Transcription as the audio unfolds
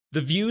The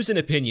views and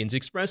opinions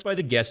expressed by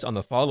the guests on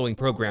the following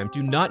program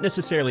do not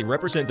necessarily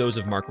represent those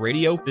of Mark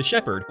Radio, The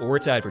Shepherd, or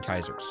its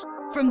advertisers.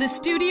 From the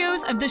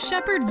studios of the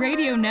Shepherd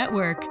Radio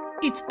Network,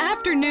 it's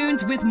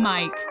Afternoons with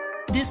Mike.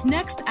 This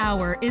next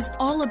hour is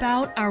all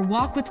about our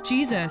walk with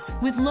Jesus,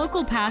 with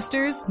local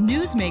pastors,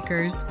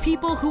 newsmakers,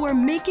 people who are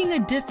making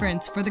a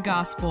difference for the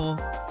gospel.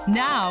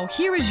 Now,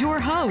 here is your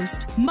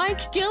host,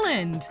 Mike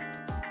Gilland.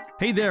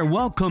 Hey there,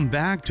 welcome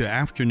back to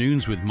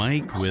Afternoons with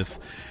Mike with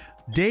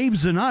Dave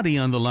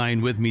Zanotti on the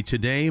line with me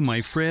today.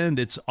 My friend,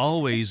 it's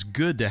always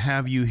good to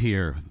have you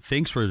here.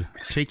 Thanks for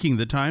taking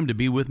the time to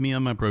be with me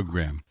on my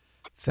program.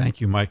 Thank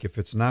you, Mike. If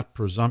it's not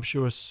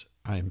presumptuous,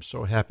 I am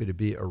so happy to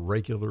be a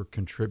regular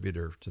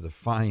contributor to the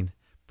fine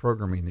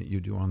programming that you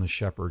do on The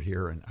Shepherd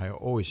here, and I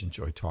always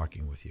enjoy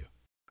talking with you.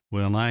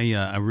 Well,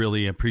 I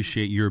really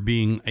appreciate your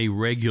being a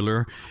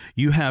regular.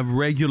 You have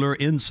regular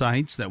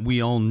insights that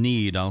we all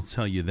need, I'll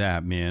tell you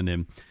that, man.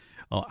 And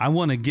I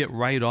want to get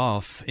right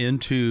off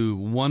into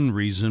one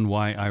reason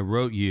why I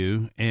wrote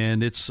you,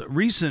 and it's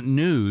recent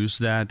news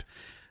that,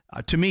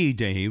 to me,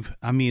 Dave,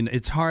 I mean,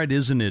 it's hard,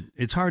 isn't it?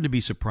 It's hard to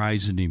be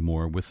surprised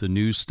anymore with the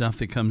news stuff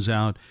that comes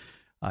out.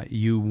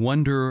 You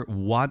wonder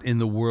what in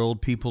the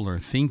world people are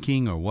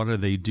thinking or what are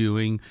they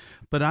doing.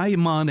 But I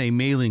am on a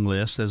mailing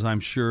list, as I'm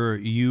sure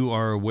you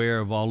are aware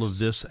of all of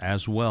this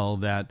as well,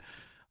 that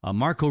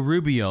Marco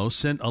Rubio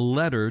sent a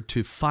letter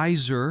to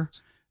Pfizer,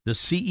 the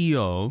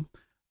CEO,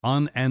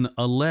 on an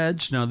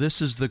alleged, now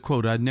this is the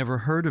quote, I'd never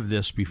heard of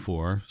this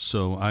before,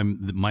 so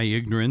my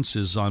ignorance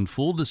is on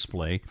full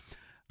display,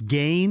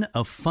 gain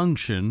of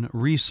function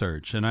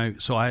research. And I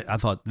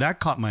thought that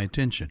caught my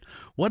attention.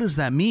 What does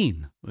that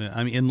mean?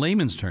 I mean, in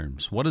layman's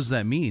terms, what does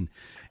that mean?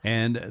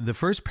 And the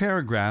first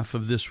paragraph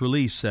of this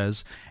release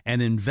says,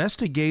 an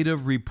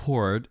investigative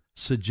report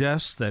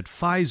suggests that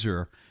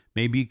Pfizer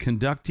may be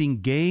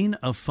conducting gain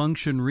of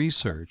function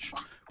research,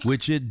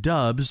 which it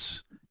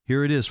dubs,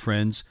 here it is,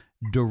 friends,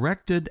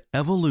 directed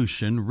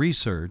evolution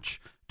research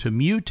to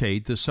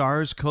mutate the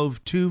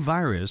SARS-CoV-2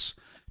 virus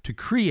to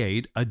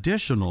create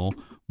additional,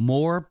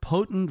 more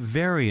potent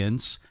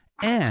variants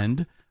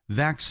and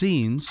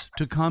vaccines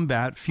to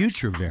combat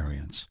future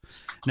variants.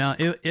 Now,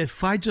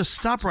 if I just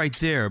stop right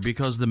there,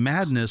 because the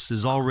madness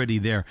is already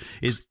there,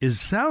 it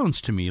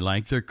sounds to me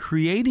like they're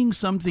creating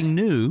something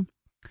new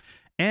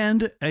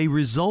and a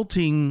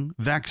resulting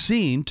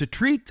vaccine to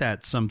treat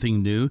that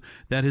something new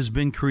that has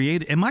been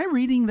created. Am I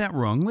reading that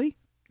wrongly?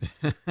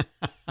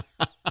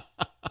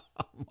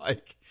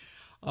 Mike,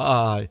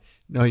 no,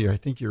 I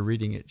think you're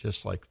reading it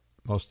just like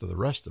most of the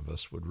rest of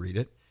us would read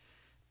it,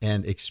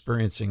 and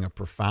experiencing a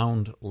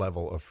profound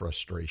level of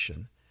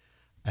frustration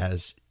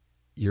as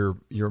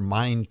your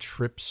mind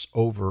trips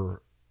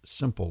over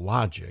simple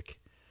logic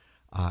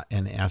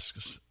and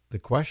asks the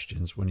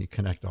questions when you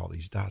connect all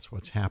these dots.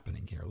 What's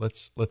happening here?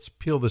 Let's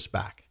peel this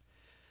back.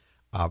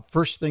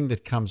 First thing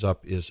that comes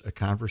up is a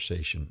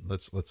conversation.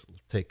 Let's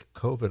take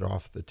COVID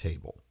off the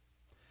table,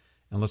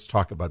 and let's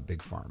talk about Big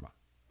Pharma.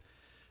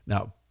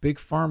 Now, Big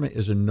Pharma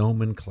is a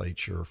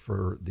nomenclature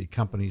for the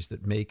companies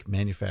that make,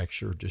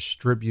 manufacture,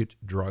 distribute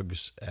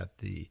drugs at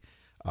the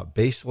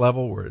base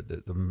level where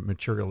the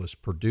material is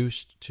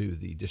produced, to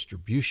the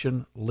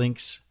distribution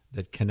links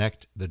that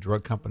connect the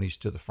drug companies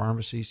to the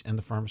pharmacies and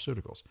the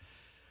pharmaceuticals.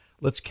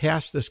 Let's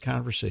cast this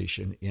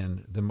conversation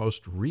in the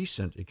most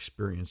recent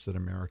experience that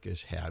America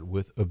has had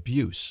with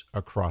abuse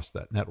across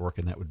that network,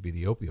 and that would be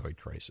the opioid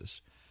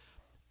crisis.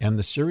 And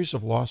the series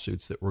of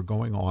lawsuits that were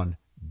going on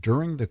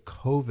during the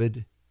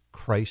COVID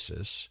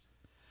crisis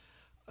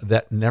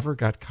that never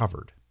got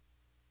covered.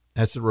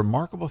 That's a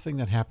remarkable thing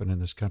that happened in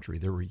this country.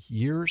 There were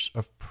years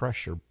of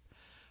pressure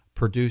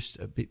produced,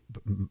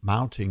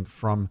 mounting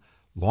from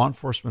law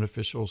enforcement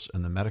officials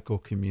and the medical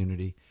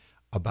community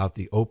about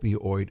the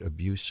opioid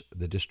abuse,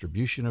 the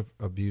distribution of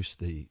abuse,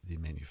 the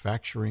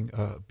manufacturing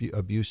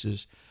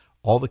abuses,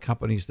 all the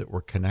companies that were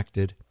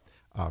connected,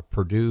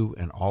 Purdue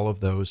and all of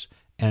those.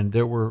 And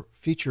there were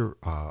feature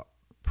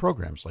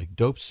programs like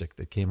Dopesick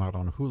that came out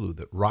on Hulu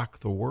that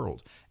rocked the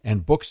world,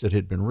 and books that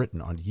had been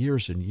written on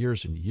years and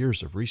years and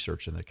years of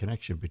research and the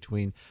connection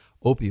between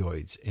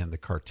opioids and the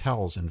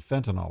cartels and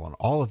fentanyl and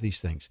all of these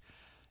things.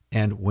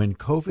 And when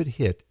COVID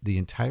hit, the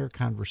entire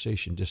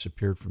conversation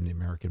disappeared from the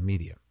American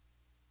media.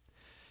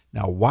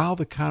 Now, while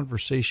the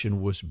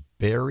conversation was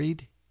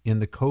buried in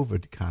the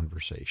COVID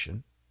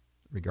conversation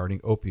regarding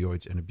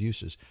opioids and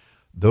abuses,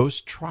 those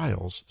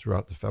trials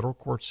throughout the federal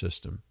court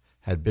system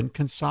had been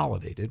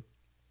consolidated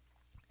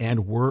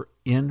and were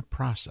in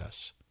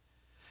process.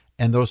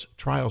 And those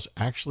trials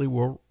actually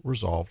were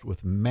resolved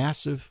with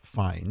massive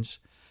fines,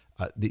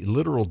 the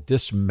literal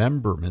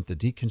dismemberment, the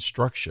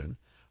deconstruction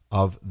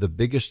of the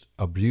biggest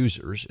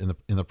abusers in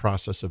the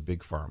process of Big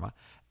Pharma,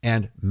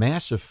 and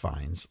massive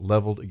fines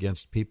leveled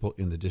against people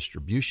in the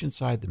distribution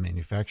side, the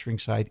manufacturing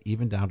side,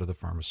 even down to the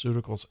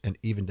pharmaceuticals and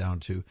even down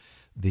to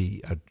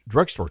the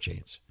drugstore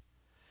chains.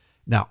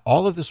 Now,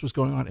 all of this was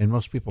going on, and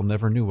most people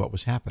never knew what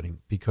was happening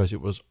because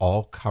it was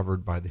all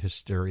covered by the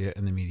hysteria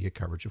and the media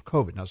coverage of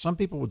COVID. Now, some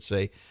people would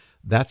say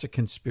that's a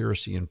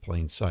conspiracy in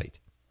plain sight.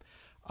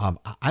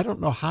 I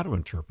don't know how to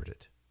interpret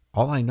it.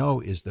 All I know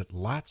is that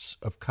lots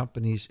of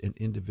companies and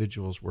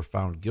individuals were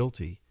found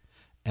guilty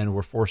and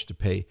were forced to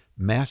pay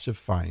massive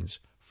fines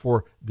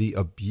for the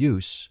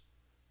abuse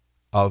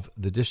of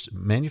the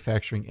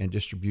manufacturing and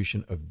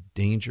distribution of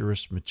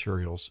dangerous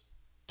materials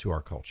to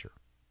our culture.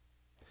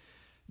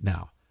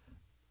 Now,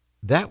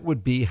 that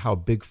would be how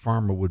Big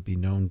Pharma would be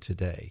known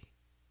today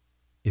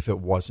if it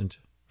wasn't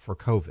for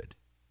COVID.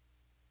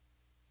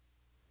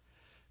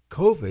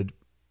 COVID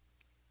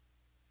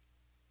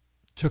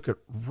took it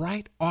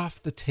right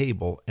off the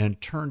table and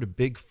turned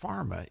Big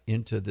Pharma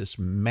into this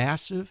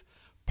massive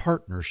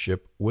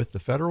partnership with the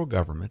federal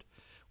government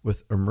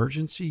with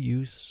emergency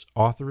use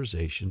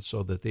authorization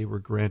so that they were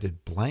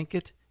granted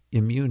blanket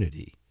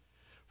immunity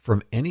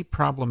from any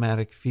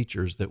problematic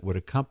features that would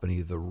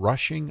accompany the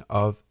rushing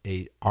of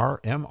a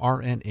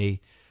mRNA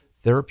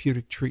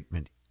therapeutic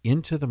treatment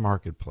into the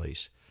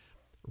marketplace,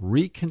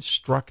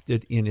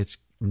 reconstructed in its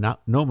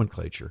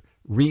nomenclature,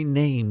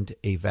 renamed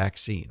a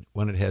vaccine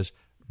when it has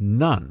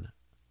none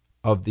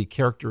of the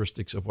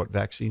characteristics of what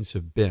vaccines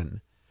have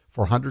been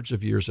for hundreds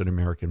of years in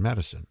American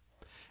medicine,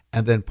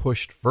 and then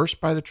pushed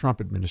first by the Trump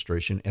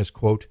administration as,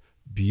 quote,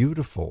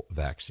 beautiful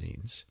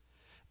vaccines,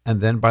 and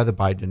then by the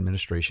Biden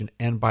administration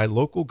and by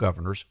local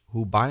governors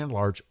who, by and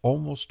large,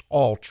 almost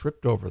all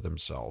tripped over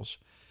themselves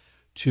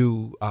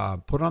to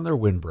put on their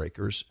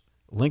windbreakers,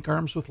 link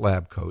arms with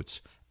lab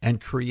coats,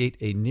 and create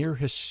a near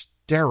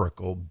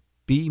hysterical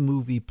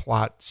B-movie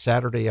plot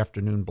Saturday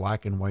afternoon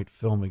black and white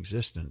film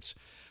existence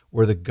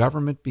where the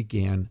government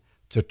began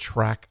to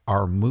track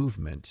our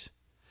movement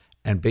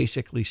and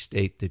basically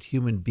state that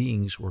human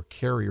beings were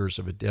carriers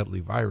of a deadly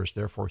virus.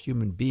 Therefore,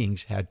 human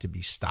beings had to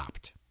be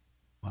stopped.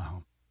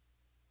 Wow.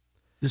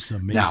 This is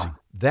amazing. Now,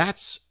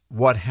 that's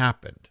what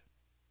happened.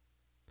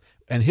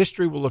 And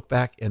history will look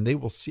back and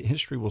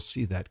history will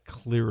see that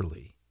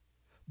clearly.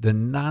 The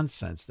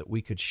nonsense that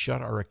we could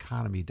shut our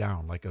economy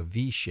down like a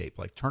V shape,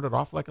 like turn it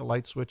off like a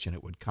light switch and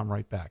it would come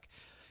right back.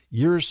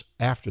 Years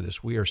after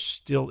this, we are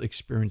still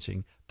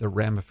experiencing the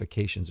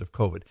ramifications of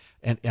COVID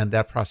and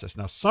that process.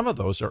 Now, some of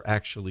those are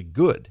actually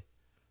good,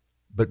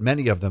 but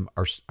many of them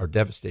are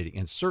devastating.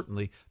 And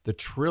certainly the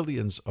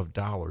trillions of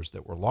dollars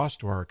that were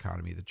lost to our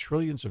economy, the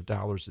trillions of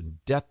dollars in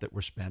debt that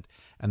were spent,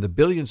 and the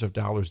billions of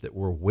dollars that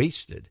were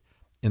wasted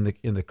in the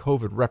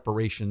COVID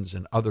reparations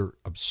and other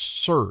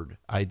absurd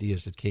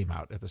ideas that came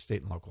out at the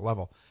state and local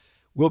level,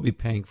 we'll be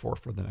paying for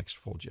the next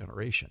full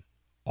generation.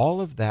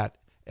 All of that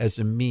as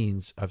a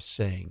means of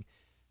saying,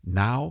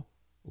 now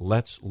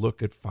let's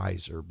look at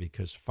Pfizer,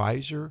 because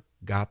Pfizer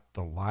got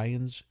the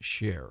lion's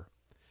share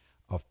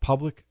of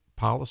public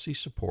policy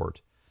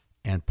support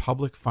and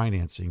public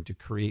financing to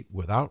create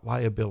without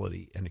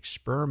liability an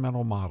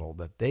experimental model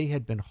that they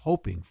had been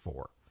hoping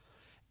for,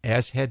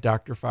 as had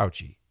Dr.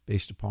 Fauci,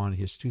 based upon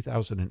his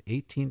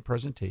 2018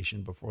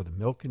 presentation before the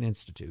Milken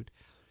Institute,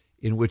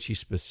 in which he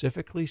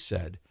specifically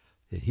said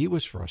that he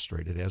was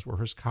frustrated, as were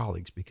his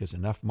colleagues, because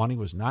enough money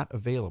was not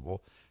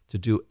available to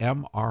do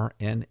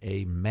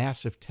mRNA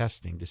massive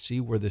testing to see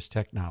where this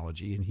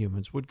technology in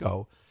humans would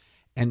go.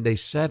 And they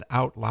said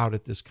out loud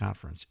at this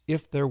conference,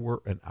 if there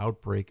were an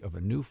outbreak of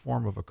a new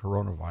form of a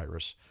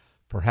coronavirus,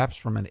 perhaps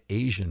from an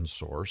Asian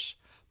source,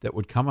 that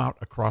would come out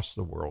across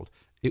the world,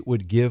 it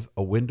would give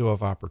a window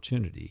of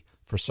opportunity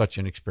for such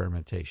an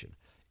experimentation.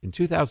 In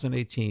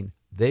 2018,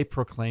 they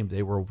proclaimed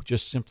they were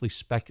just simply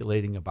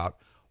speculating about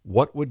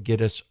what would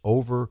get us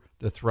over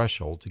the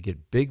threshold to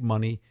get big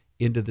money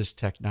into this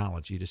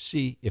technology to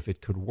see if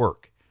it could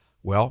work.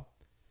 Well,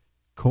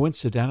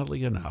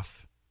 coincidentally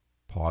enough,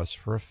 pause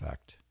for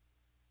effect,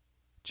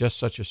 just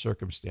such a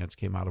circumstance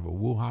came out of a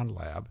Wuhan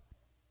lab.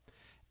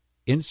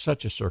 In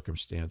such a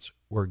circumstance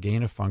where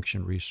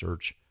gain-of-function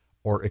research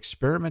or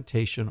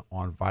experimentation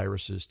on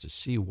viruses to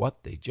see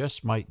what they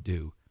just might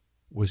do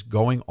was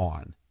going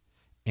on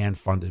and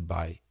funded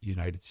by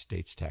United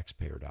States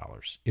taxpayer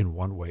dollars in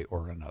one way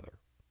or another.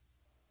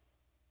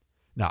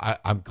 Now,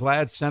 I'm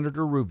glad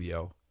Senator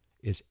Rubio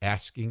is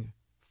asking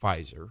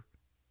Pfizer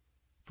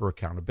for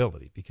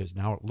accountability, because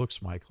now it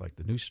looks, Mike, like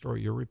the news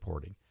story you're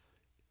reporting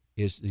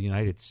is the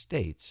United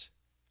States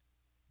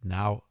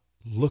now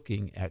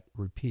looking at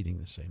repeating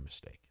the same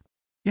mistake.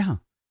 Yeah.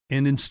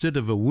 And instead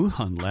of a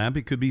Wuhan lab,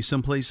 it could be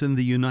someplace in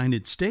the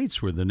United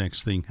States where the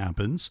next thing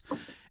happens.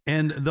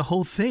 And the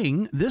whole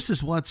thing, this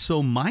is what's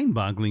so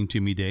mind-boggling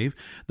to me, Dave.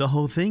 The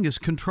whole thing is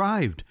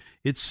contrived.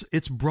 It's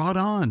brought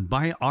on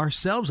by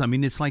ourselves. I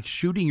mean, it's like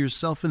shooting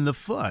yourself in the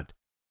foot.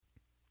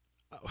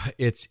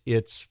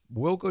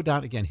 We'll go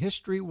down again.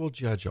 History will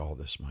judge all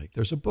this, Mike.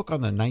 There's a book on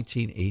the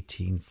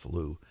 1918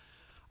 flu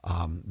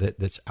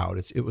that's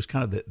out. It was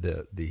kind of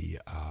the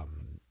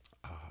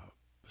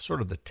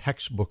sort of the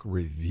textbook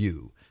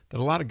review that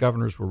a lot of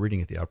governors were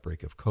reading at the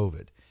outbreak of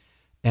COVID.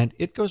 And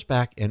it goes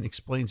back and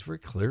explains very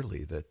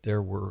clearly that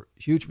there were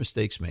huge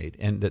mistakes made,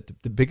 and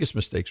that the biggest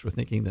mistakes were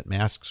thinking that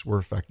masks were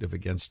effective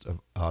against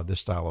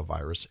this style of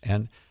virus,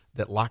 and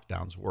that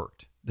lockdowns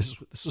worked. This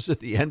was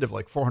at the end of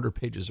like 400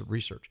 pages of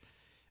research.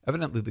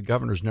 Evidently, the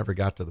governors never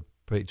got to the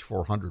page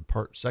 400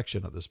 part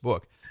section of this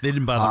book. They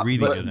didn't bother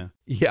reading it.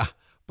 Yeah,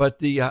 But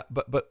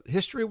but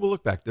history will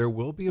look back. There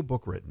will be a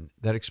book written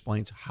that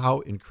explains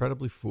how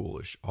incredibly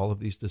foolish all of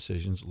these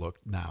decisions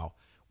look now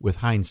with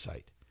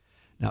hindsight.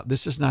 Now,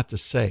 this is not to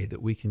say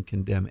that we can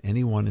condemn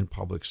anyone in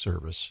public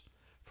service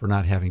for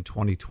not having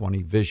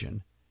 20/20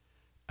 vision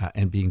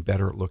and being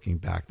better at looking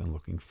back than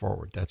looking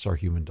forward. That's our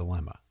human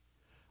dilemma.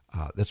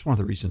 That's one of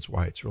the reasons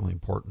why it's really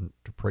important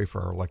to pray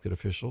for our elected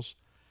officials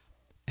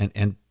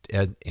and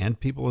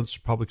people in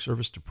public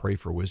service to pray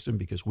for wisdom,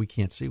 because we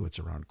can't see what's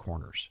around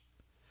corners.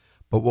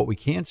 But what we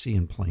can see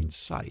in plain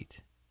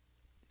sight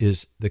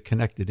is the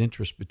connected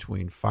interest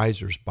between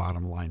Pfizer's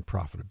bottom line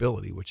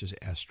profitability, which is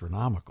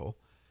astronomical,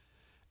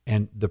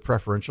 and the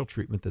preferential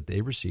treatment that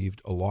they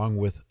received along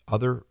with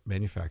other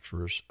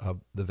manufacturers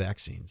of the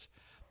vaccines,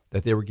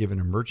 that they were given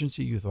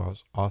emergency use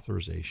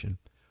authorization,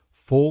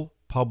 full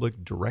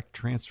public direct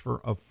transfer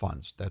of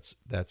funds. That's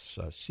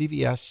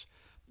CVS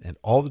and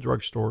all the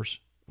drugstores,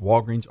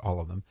 Walgreens, all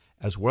of them,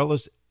 as well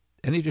as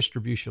any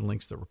distribution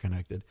links that were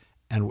connected,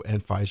 and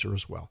Pfizer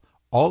as well.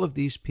 All of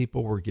these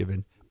people were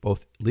given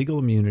both legal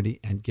immunity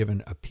and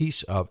given a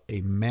piece of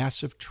a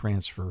massive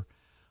transfer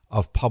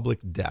of public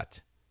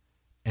debt.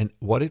 And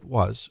what it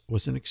was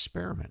an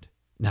experiment.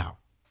 Now,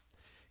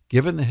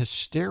 given the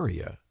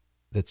hysteria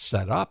that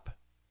set up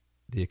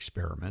the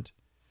experiment,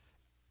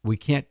 we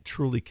can't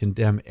truly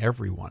condemn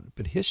everyone,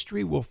 but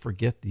history will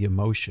forget the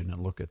emotion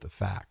and look at the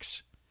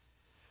facts.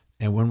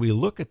 And when we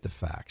look at the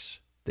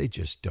facts, they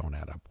just don't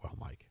add up well,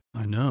 Mike.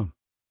 I know.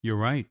 You're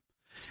right.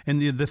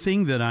 And the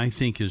thing that I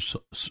think is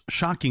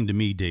shocking to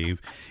me, Dave,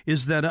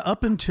 is that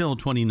up until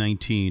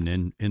 2019,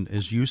 and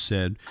as you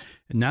said,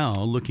 now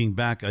looking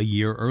back a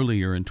year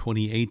earlier in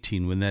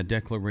 2018 when that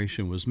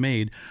declaration was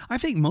made, I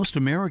think most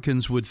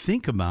Americans would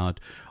think about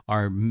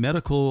our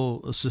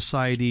medical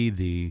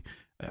society,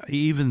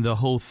 even the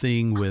whole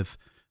thing with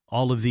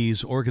all of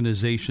these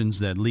organizations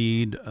that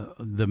lead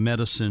the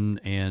medicine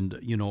and,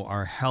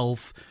 our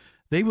health.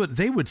 They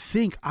would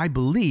think, I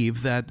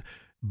believe, that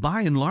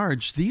by and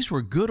large, these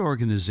were good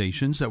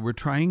organizations that were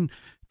trying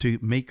to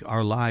make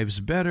our lives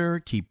better,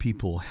 keep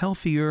people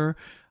healthier.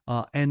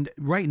 And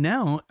right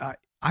now,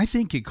 I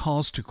think it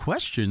calls to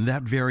question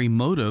that very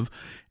motive.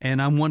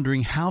 And I'm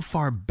wondering how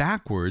far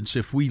backwards,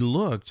 if we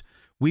looked,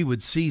 we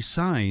would see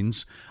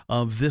signs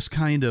of this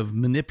kind of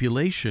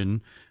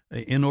manipulation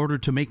in order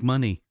to make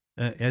money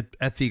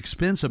at the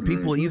expense of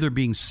people either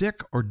being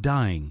sick or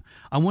dying.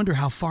 I wonder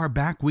how far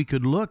back we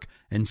could look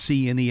and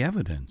see any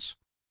evidence.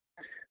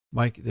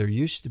 Mike, there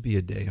used to be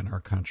a day in our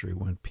country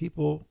when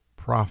people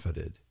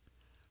profited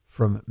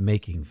from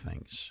making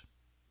things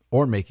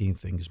or making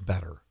things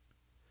better.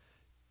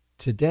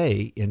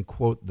 Today, in,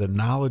 quote, the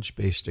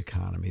knowledge-based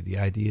economy, the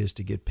idea is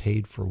to get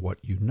paid for what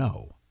you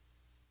know.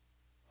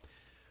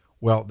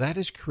 Well, that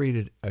has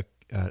created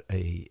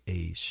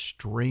a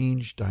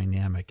strange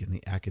dynamic in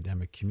the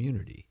academic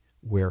community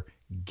where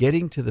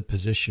getting to the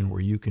position where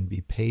you can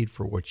be paid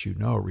for what you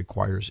know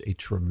requires a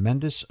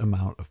tremendous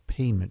amount of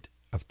payment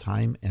of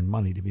time and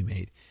money to be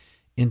made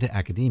into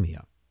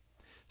academia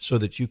so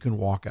that you can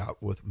walk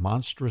out with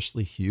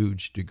monstrously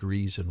huge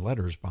degrees and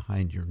letters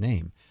behind your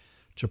name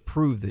to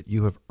prove that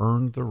you have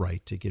earned the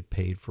right to get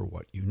paid for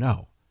what you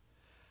know.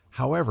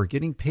 However,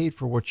 getting paid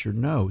for what you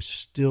know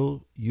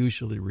still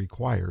usually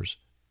requires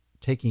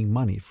taking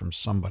money from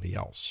somebody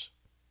else.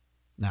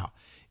 Now,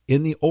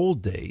 in the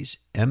old days,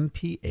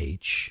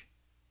 MPH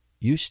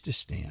used to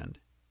stand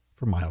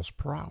for miles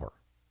per hour.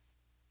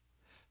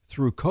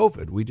 Through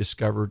COVID, we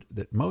discovered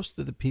that most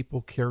of the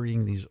people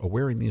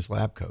wearing these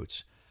lab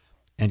coats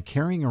and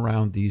carrying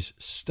around these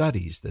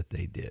studies that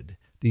they did,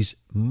 these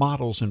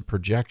models and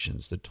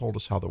projections that told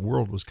us how the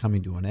world was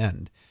coming to an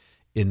end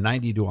in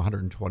 90 to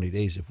 120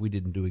 days if we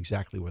didn't do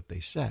exactly what they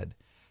said,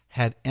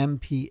 had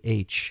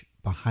MPH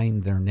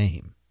behind their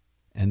name.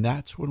 And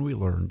that's when we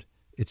learned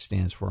it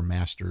stands for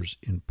Masters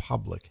in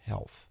Public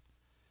Health.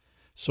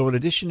 So in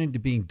addition to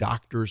being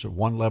doctors at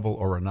one level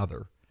or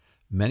another,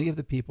 many of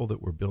the people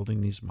that were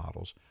building these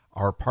models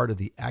are part of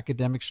the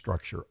academic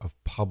structure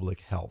of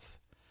public health.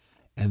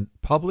 And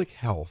public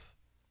health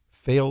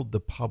failed the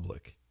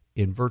public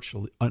in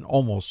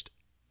almost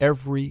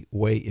every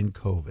way in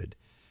COVID,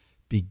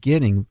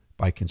 beginning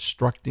by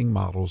constructing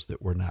models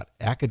that were not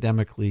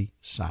academically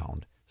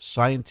sound,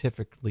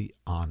 scientifically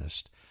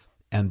honest,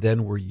 and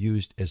then were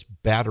used as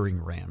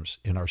battering rams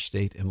in our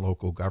state and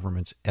local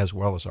governments as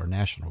well as our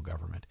national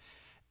government.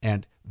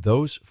 And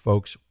those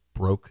folks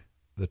broke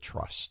the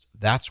trust.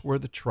 That's where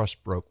the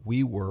trust broke.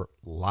 We were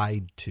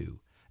lied to.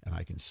 And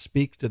I can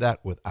speak to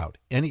that without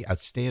I'd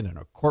stand in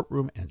a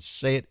courtroom and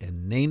say it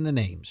and name the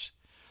names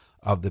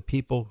of the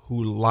people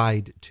who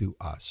lied to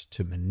us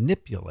to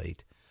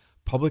manipulate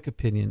public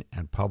opinion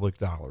and public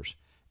dollars.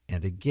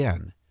 And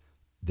again,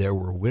 there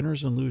were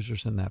winners and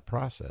losers in that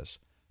process.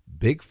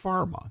 Big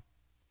Pharma,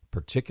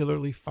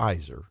 particularly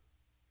Pfizer,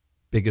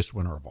 biggest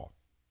winner of all.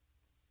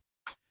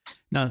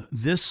 Now,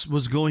 this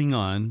was going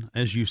on,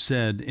 as you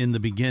said in the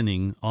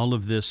beginning, all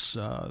of this,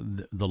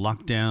 the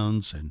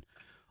lockdowns and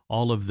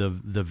all of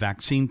the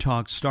vaccine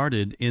talk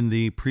started in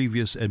the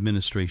previous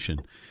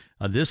administration.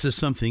 This is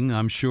something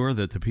I'm sure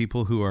that the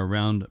people who are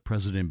around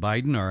President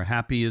Biden are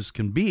happy as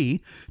can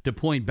be to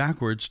point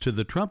backwards to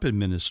the Trump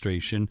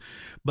administration.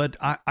 But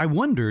I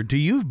wonder, do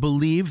you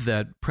believe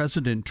that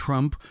President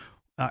Trump,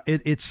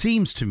 it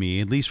seems to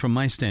me, at least from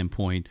my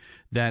standpoint,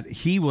 that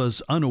he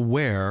was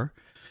unaware?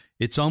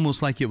 It's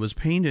almost like it was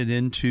painted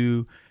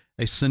into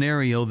a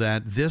scenario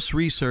that this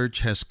research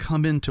has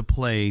come into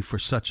play for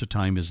such a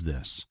time as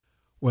this.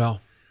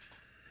 Well,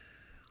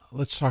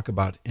 let's talk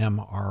about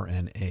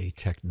mRNA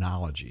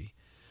technology.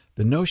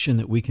 The notion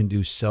that we can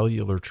do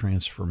cellular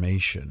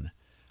transformation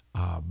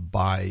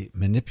by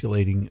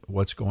manipulating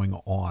what's going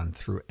on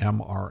through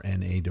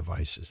mRNA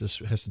devices, this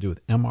has to do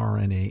with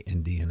mRNA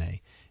and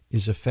DNA,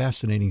 is a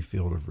fascinating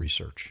field of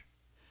research.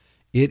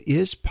 It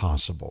is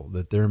possible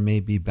that there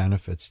may be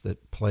benefits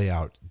that play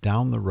out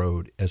down the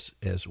road as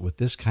with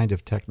this kind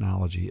of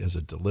technology as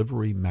a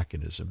delivery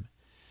mechanism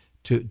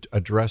to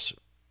address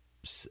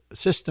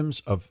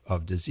systems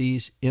of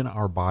disease in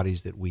our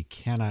bodies that we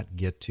cannot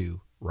get to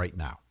right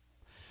now,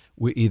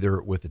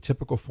 either with the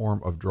typical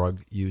form of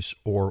drug use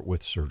or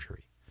with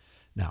surgery.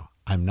 Now,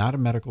 I'm not a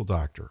medical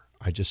doctor.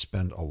 I just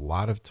spend a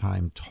lot of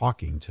time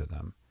talking to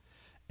them,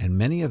 and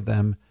many of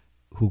them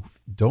who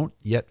don't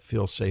yet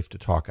feel safe to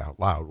talk out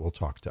loud will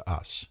talk to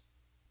us.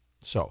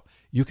 So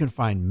you can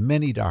find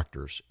many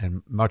doctors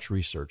and much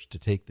research to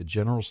take the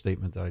general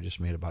statement that I just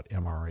made about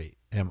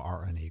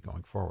mRNA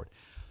going forward.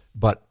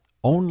 But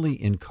only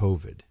in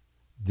COVID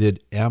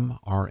did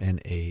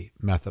mRNA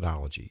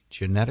methodology,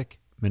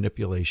 genetic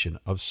manipulation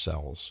of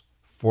cells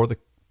for the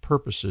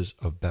purposes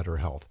of better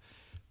health,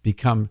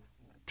 become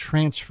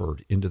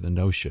transferred into the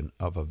notion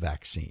of a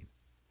vaccine.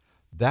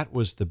 That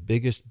was the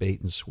biggest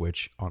bait and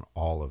switch on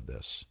all of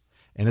this.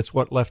 And it's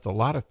what left a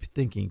lot of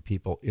thinking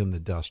people in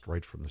the dust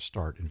right from the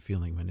start and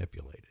feeling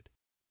manipulated.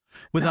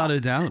 Without a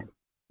doubt.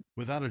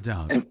 Without a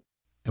doubt.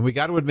 And we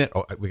got to admit,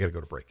 we got to go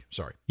to break.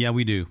 Sorry. Yeah,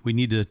 we do. We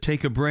need to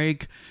take a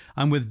break.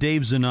 I'm with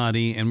Dave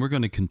Zanotti, and we're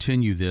going to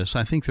continue this.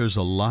 I think there's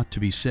a lot to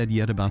be said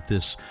yet about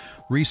this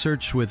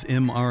research with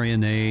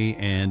mRNA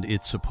and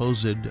its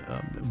supposed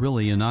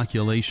really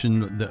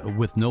inoculation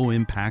with no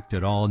impact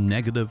at all,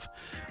 negative.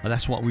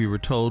 That's what we were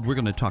told. We're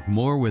going to talk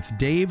more with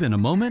Dave in a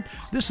moment.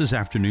 This is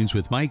Afternoons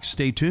with Mike.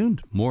 Stay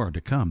tuned. More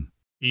to come.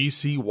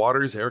 EC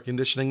Waters Air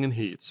Conditioning and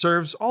Heat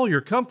serves all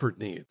your comfort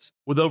needs.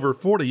 With over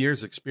 40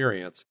 years'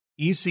 experience,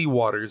 EC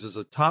Waters is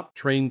a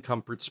top-trained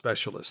comfort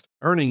specialist,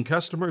 earning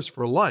customers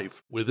for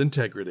life with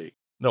integrity.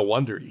 No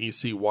wonder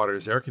EC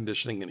Waters Air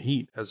Conditioning and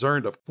Heat has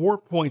earned a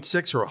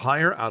 4.6 or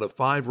higher out of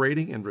 5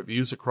 rating and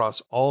reviews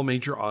across all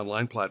major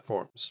online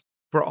platforms.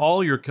 For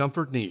all your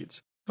comfort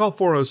needs, call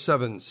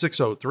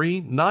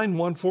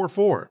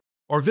 407-603-9144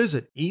 or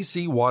visit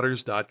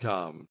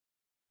ecwaters.com.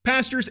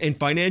 Pastors and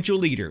financial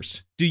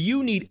leaders, do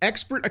you need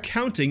expert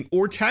accounting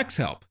or tax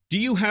help? Do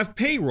you have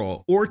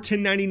payroll or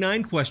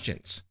 1099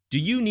 questions? Do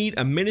you need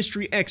a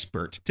ministry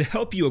expert to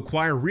help you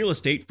acquire real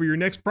estate for your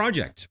next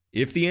project?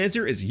 If the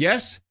answer is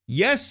yes,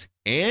 yes,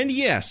 and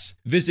yes,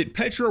 visit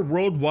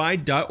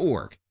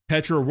petraworldwide.org.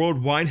 Petra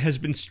Worldwide has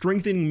been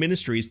strengthening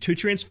ministries to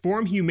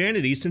transform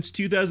humanity since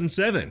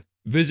 2007.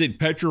 Visit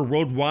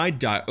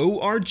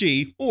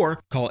petraworldwide.org or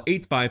call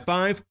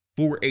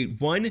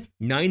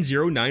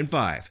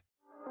 855-481-9095.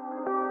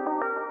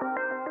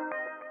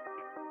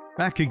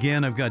 Back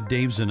again, I've got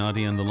Dave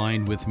Zanotti on the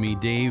line with me.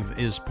 Dave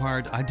is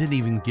I didn't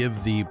even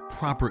give the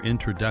proper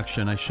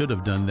introduction. I should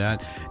have done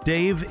that.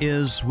 Dave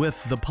is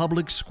with the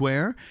Public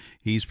Square.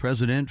 He's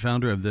president,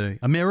 founder of the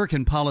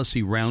American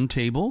Policy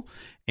Roundtable,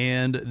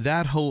 and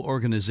that whole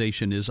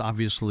organization is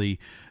obviously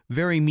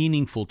very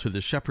meaningful to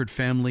the Shepherd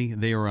family.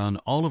 They are on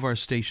all of our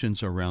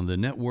stations around the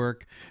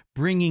network,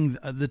 bringing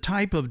the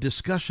type of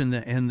discussion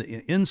and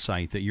the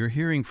insight that you're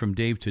hearing from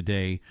Dave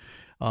today,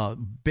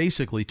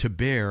 basically to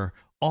bear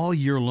all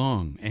year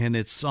long, and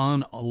it's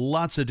on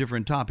lots of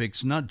different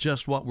topics, not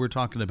just what we're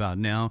talking about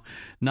now,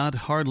 not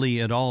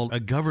hardly at all a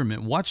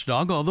government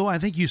watchdog, although I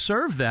think you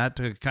serve that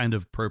kind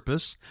of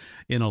purpose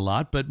in a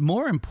lot, but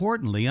more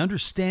importantly,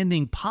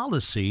 understanding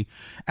policy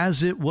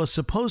as it was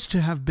supposed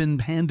to have been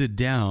handed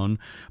down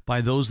by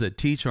those that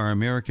teach our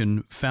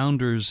American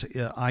founders'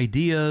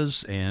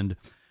 ideas, and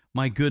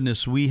my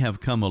goodness, we have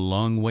come a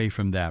long way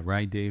from that,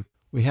 right, Dave?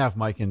 We have,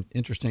 Mike, and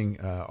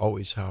interesting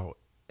always how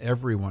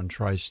everyone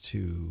tries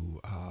to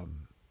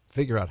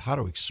figure out how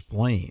to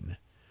explain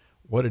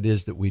what it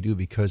is that we do,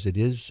 because it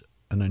is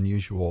an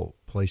unusual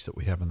place that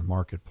we have in the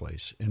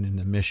marketplace and in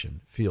the mission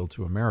field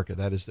to America.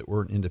 That is that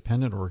we're an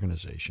independent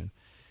organization.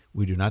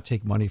 We do not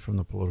take money from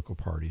the political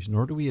parties,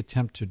 nor do we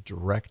attempt to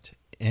direct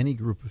any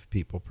group of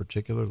people,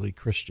 particularly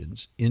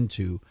Christians,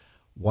 into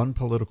one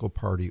political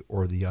party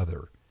or the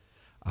other.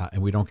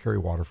 And we don't carry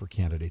water for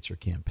candidates or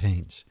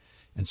campaigns.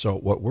 And so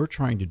what we're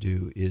trying to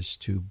do is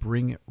to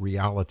bring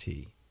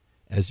reality,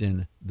 as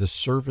in the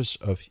service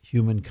of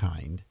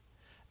humankind,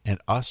 and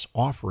us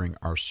offering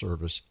our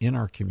service in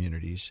our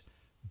communities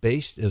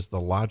based as the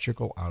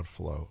logical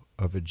outflow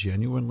of a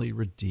genuinely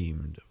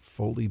redeemed,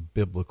 fully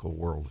biblical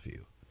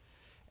worldview.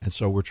 And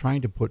so we're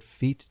trying to put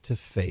feet to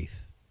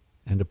faith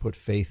and to put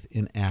faith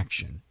in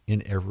action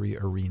in every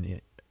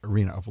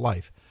arena of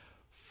life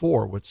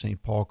for what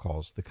St. Paul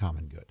calls the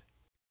common good.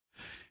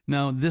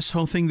 Now, this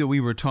whole thing that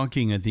we were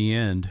talking at the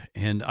end,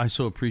 and I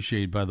so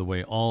appreciate, by the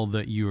way, all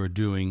that you are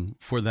doing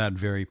for that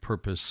very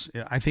purpose.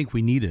 I think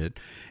we need it,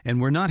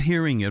 and we're not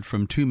hearing it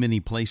from too many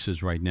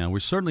places right now. We're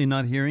certainly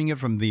not hearing it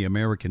from the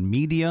American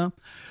media.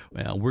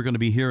 We're going to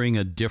be hearing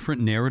a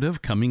different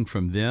narrative coming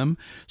from them.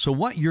 So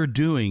what you're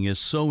doing is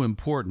so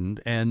important,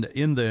 and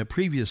in the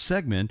previous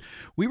segment,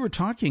 we were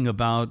talking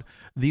about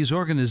these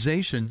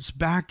organizations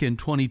back in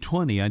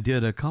 2020. I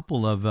did a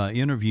couple of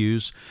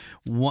interviews,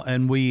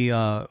 and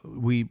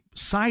we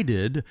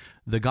cited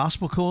the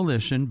Gospel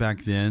Coalition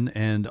back then,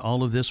 and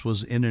all of this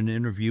was in an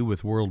interview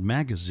with World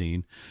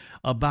Magazine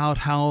about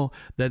how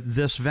that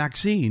this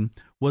vaccine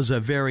was a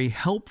very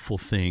helpful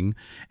thing.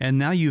 And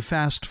now you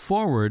fast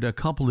forward a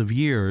couple of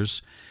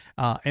years,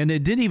 and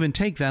it didn't even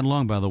take that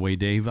long, by the way,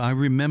 Dave. I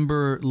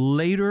remember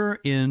later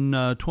in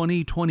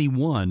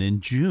 2021,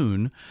 in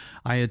June,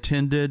 I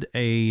attended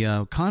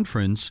a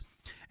conference.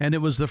 And it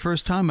was the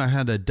first time I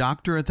had a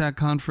doctor at that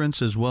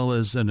conference as well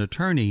as an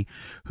attorney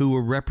who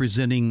were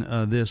representing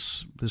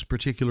this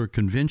particular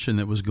convention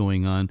that was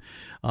going on,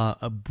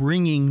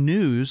 bringing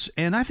news.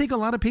 And I think a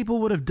lot of people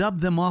would have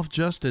dubbed them off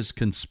just as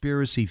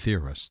conspiracy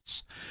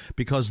theorists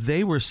because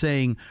they were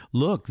saying,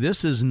 look,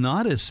 this is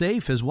not as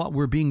safe as what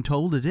we're being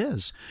told it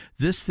is.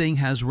 This thing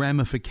has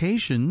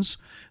ramifications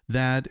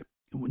that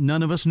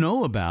none of us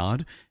know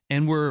about,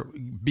 and we're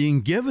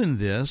being given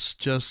this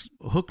just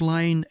hook,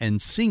 line,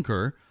 and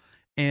sinker.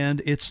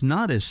 And it's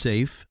not as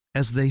safe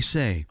as they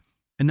say.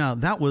 And now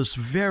that was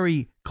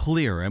very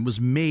clear.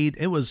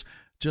 It was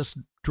just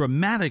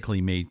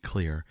dramatically made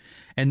clear.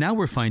 And now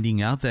we're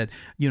finding out that,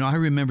 I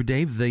remember,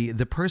 Dave,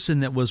 the person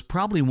that was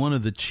probably one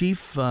of the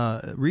chief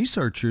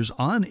researchers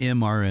on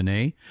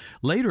mRNA,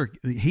 later,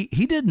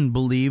 he didn't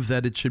believe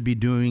that it should be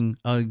given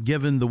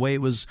the way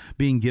it was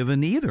being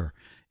given either.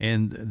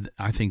 And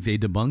I think they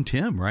debunked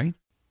him, right?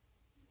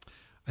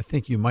 I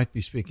think you might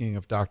be speaking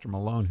of Dr.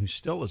 Malone, who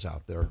still is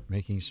out there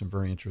making some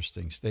very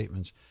interesting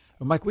statements.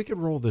 But Mike, we could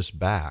roll this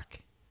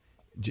back.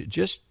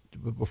 Just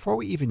before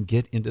we even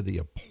get into the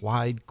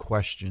applied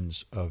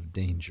questions of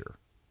danger,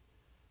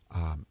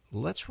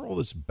 let's roll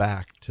this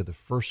back to the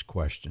first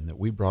question that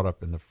we brought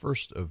up in the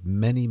first of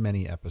many,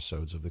 many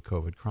episodes of the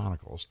COVID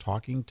Chronicles,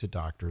 talking to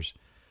doctors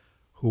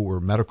who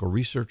were medical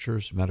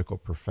researchers, medical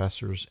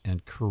professors,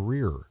 and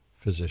career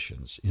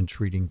physicians in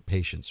treating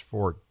patients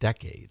for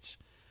decades,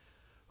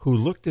 who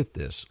looked at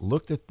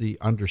the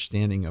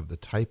understanding of the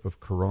type of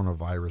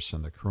coronavirus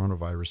and the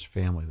coronavirus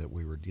family that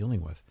we were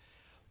dealing with,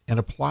 and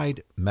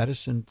applied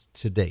medicine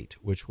to date,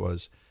 which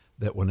was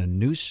that when a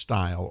new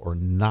style or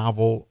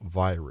novel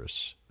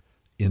virus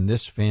in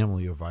this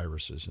family of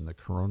viruses, in the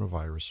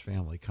coronavirus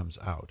family, comes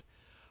out,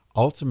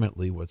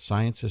 ultimately what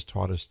science has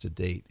taught us to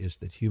date is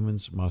that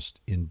humans must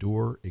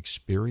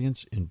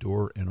experience,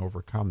 endure, and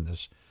overcome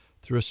this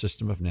through a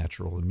system of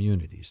natural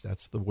immunities.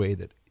 That's the way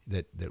that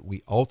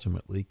we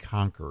ultimately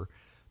conquer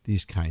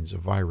these kinds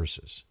of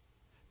viruses.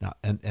 Now,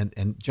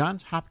 and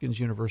Johns Hopkins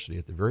University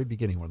at the very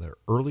beginning, one of their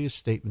earliest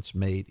statements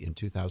made in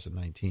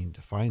 2019,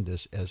 defined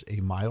this as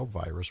a mild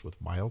virus with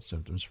mild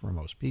symptoms for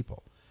most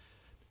people.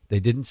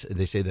 They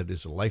say that it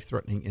is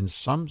life-threatening in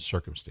some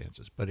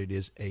circumstances, but it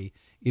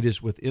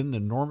is within the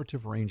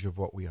normative range of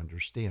what we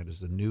understand as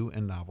the new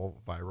and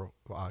novel viral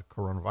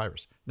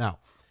coronavirus. Now,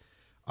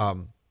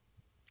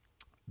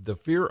 the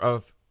fear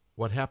of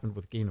what happened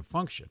with gain of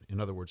function,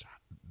 in other words,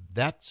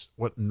 that's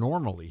what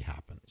normally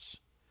happens.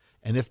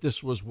 And if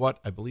this was what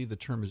I believe the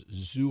term is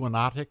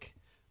zoonotic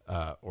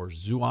or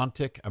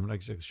zoontic, I'm not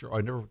exactly sure.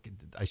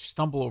 I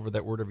stumble over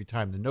that word every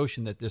time. The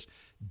notion that this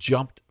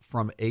jumped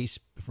from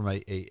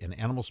an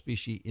animal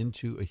species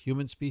into a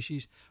human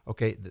species,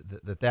 okay,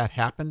 that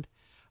happened.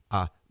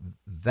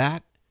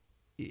 That,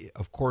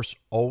 of course,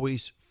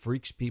 always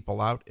freaks people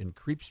out and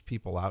creeps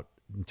people out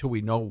until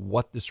we know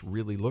what this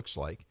really looks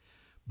like.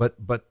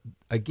 But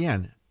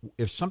again,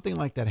 if something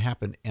like that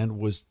happened and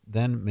was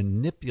then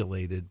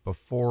manipulated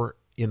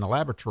in a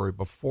laboratory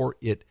before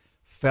it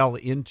fell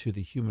into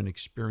the human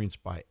experience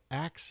by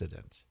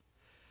accident,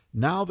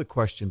 now the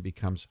question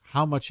becomes,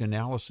 how much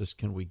analysis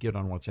can we get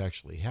on what's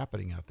actually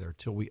happening out there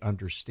till we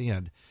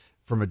understand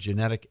from a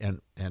genetic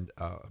and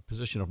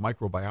position of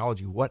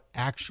microbiology what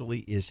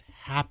actually is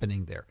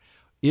happening there?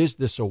 Is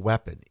this a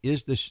weapon?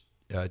 Is this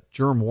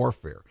germ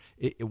warfare?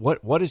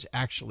 What is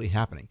actually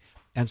happening?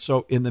 And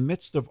so in the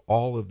midst of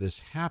all of this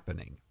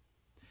happening,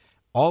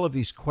 all of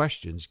these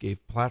questions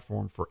gave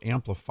platform for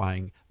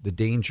amplifying the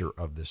danger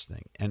of this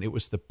thing. And it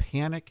was the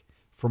panic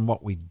from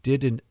what we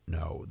didn't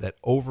know that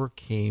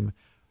overcame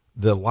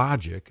the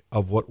logic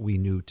of what we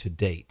knew to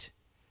date.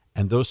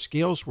 And those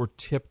scales were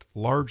tipped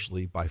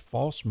largely by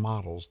false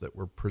models that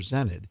were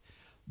presented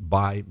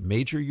by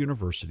major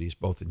universities,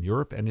 both in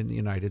Europe and in the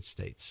United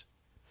States.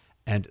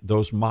 And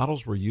those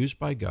models were used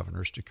by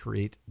governors to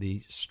create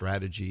the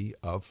strategy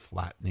of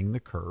flattening the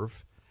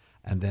curve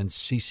and then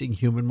ceasing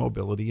human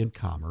mobility and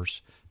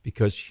commerce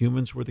because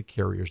humans were the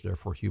carriers,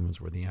 therefore humans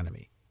were the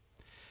enemy.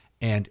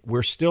 And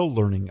we're still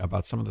learning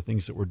about some of the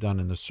things that were done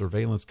in the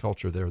surveillance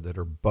culture there that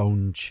are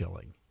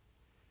bone-chilling.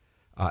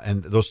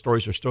 And those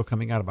stories are still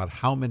coming out about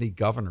how many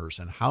governors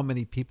and how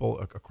many people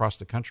across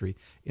the country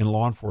in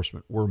law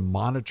enforcement were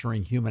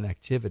monitoring human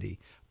activity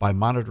by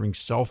monitoring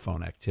cell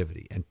phone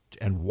activity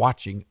and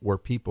watching where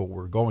people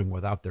were going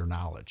without their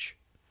knowledge.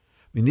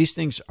 I mean, these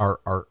things are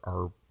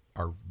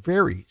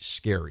very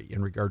scary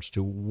in regards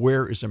to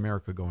where is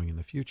America going in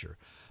the future.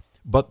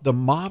 But the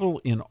model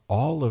in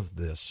all of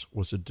this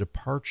was a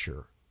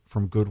departure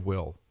from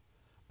goodwill,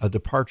 a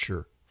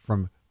departure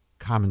from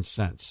common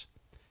sense.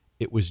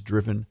 It was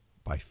driven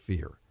by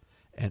fear.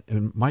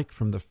 And Mike,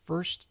 from the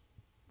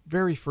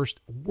very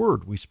first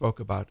word we spoke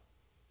about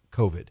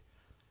COVID,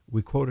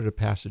 we quoted a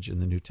passage in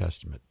the New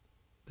Testament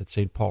that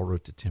St. Paul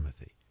wrote to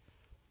Timothy.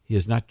 He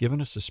has not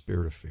given us a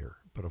spirit of fear,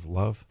 but of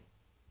love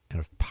and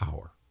of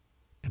power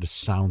and a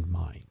sound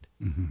mind.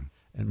 Mm-hmm.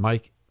 And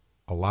Mike,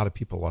 a lot of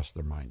people lost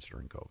their minds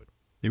during COVID.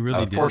 They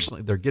really did.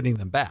 Unfortunately, they're getting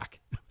them back,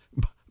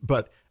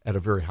 but at a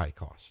very high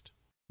cost.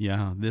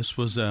 Yeah, this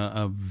was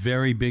a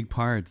very big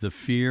part, the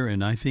fear.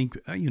 And I think,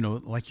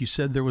 like you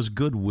said, there was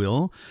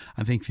goodwill.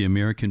 I think the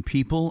American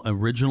people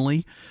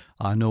originally,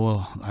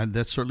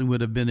 that certainly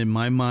would have been in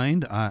my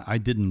mind. I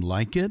didn't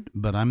like it,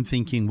 but I'm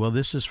thinking, well,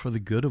 this is for the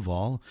good of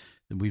all.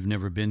 We've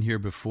never been here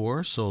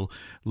before, so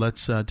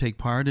let's take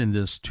part in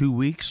this 2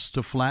 weeks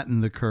to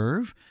flatten the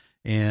curve.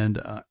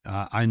 And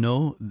I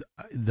know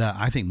that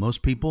I think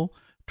most people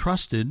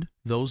trusted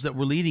those that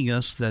were leading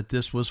us that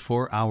this was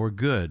for our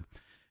good.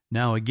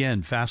 Now,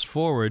 again, fast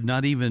forward,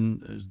 not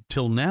even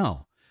till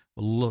now,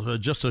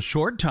 just a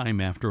short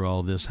time after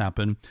all this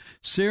happened,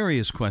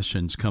 serious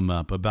questions come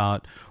up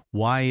about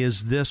why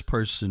is this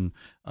person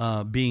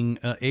being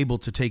able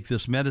to take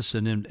this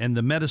medicine, and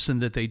the medicine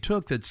that they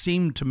took that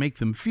seemed to make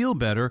them feel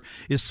better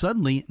is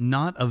suddenly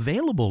not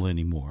available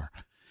anymore.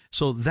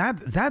 So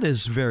that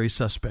is very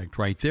suspect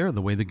right there,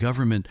 the way the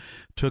government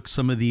took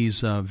some of these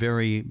they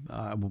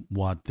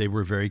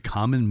were very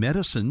common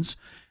medicines,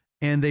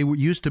 and they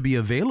used to be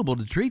available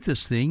to treat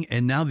this thing,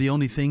 and now the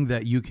only thing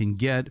that you can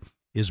get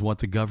is what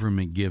the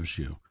government gives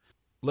you.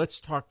 Let's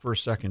talk for a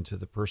second to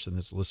the person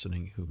that's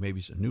listening who maybe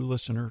is a new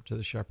listener to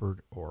The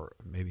Shepherd or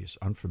maybe is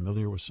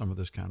unfamiliar with some of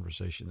this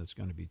conversation, that's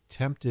going to be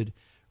tempted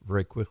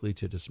very quickly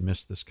to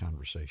dismiss this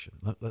conversation.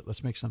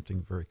 Let's make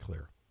something very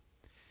clear.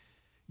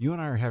 You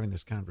and I are having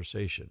this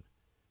conversation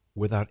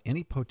without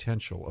any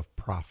potential of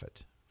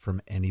profit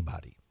from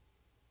anybody.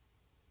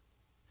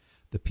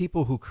 The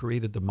people who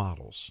created the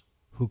models,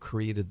 who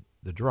created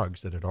the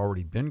drugs that had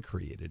already been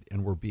created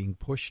and were being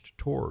pushed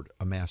toward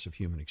a massive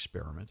human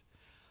experiment,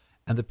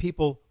 and the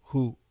people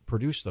who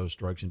produced those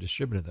drugs and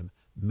distributed them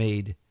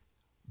made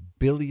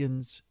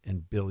billions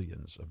and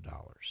billions of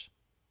dollars.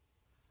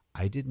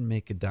 I didn't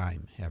make a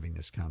dime having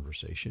this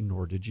conversation,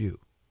 nor did you.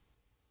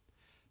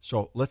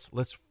 So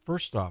let's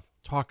first off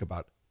talk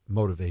about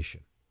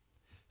motivation.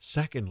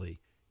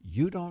 Secondly,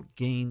 you don't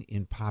gain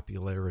in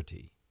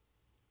popularity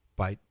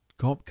by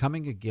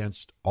coming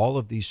against all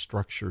of these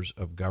structures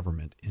of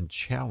government and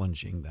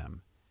challenging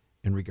them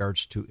in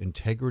regards to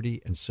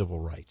integrity and civil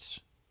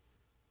rights.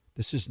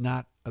 This is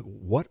not,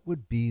 what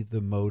would be the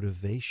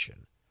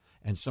motivation?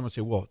 And someone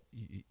say, well,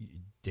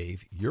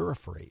 Dave, you're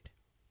afraid.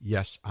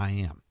 Yes, I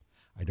am.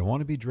 I don't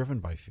want to be driven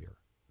by fear,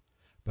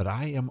 but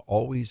I am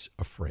always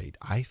afraid.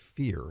 I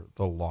fear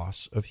the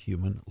loss of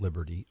human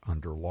liberty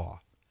under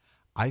law.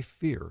 I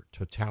fear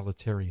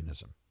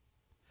totalitarianism,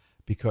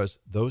 because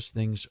those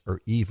things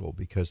are evil,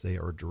 because they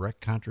are direct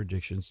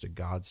contradictions to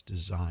God's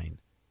design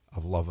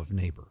of love of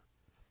neighbor.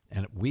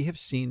 And we have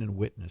seen and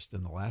witnessed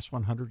in the last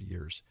 100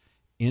 years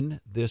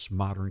in this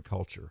modern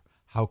culture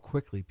how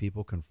quickly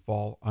people can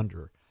fall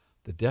under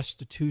the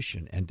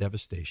destitution and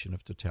devastation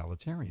of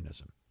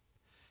totalitarianism.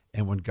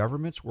 And when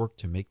governments work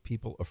to make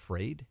people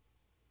afraid,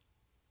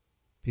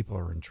 people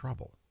are in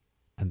trouble.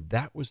 And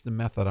that was the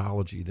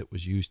methodology that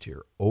was used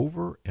here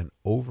over and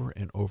over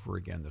and over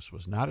again. This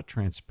was not a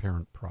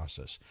transparent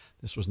process.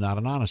 This was not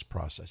an honest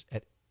process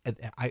at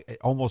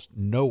almost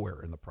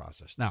nowhere in the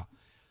process. Now,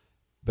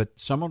 but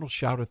someone will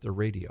shout at the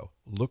radio,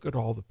 look at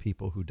all the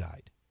people who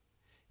died.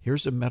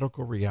 Here's a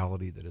medical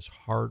reality that is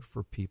hard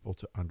for people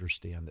to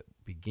understand, that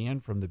began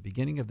from the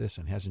beginning of this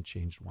and hasn't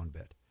changed one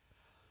bit.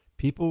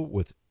 People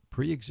with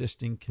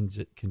pre-existing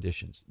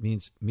conditions,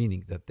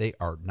 meaning that they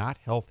are not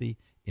healthy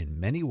in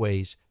many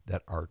ways,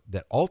 that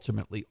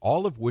ultimately,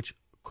 all of which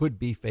could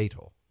be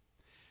fatal,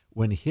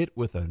 when hit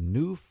with a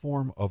new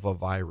form of a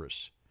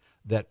virus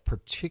that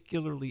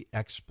particularly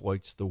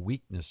exploits the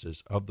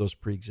weaknesses of those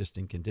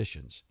pre-existing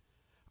conditions,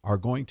 are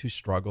going to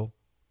struggle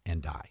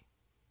and die.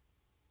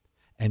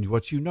 And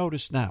what you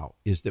notice now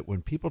is that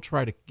when people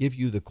try to give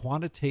you the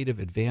quantitative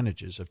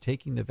advantages of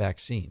taking the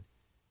vaccine,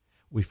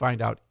 we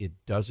find out it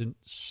doesn't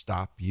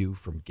stop you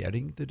from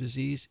getting the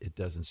disease. It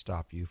doesn't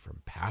stop you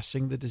from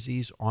passing the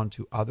disease on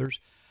to others.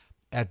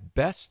 At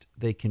best,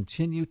 they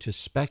continue to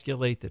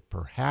speculate that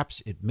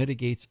perhaps it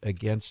mitigates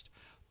against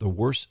the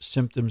worst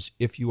symptoms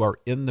if you are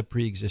in the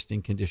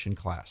pre-existing condition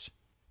class.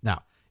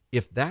 Now,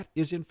 if that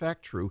is in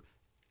fact true,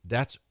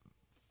 that's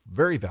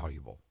very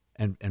valuable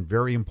and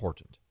very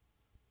important.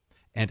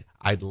 And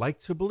I'd like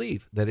to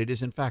believe that it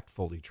is in fact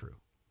fully true,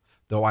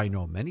 though I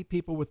know many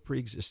people with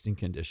pre-existing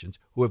conditions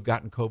who have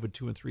gotten COVID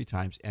 2 and 3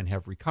 times and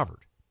have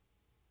recovered.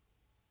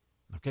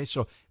 Okay,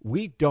 so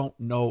we don't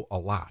know a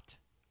lot,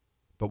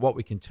 but what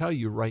we can tell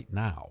you right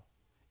now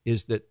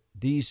is that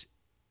these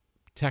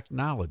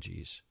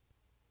technologies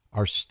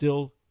are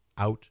still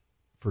out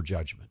for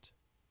judgment.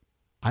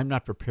 I'm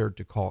not prepared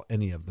to call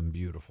any of them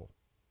beautiful.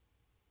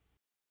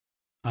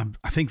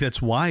 I think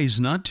that's wise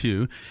not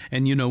to.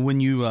 And, you know, when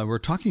you were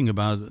talking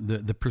about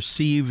the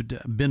perceived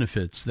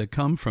benefits that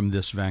come from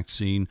this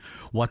vaccine,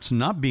 what's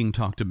not being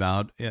talked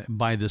about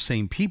by the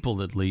same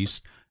people, at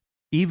least,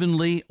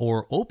 evenly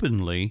or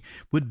openly,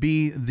 would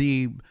be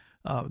the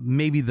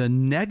maybe the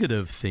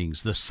negative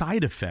things, the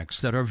side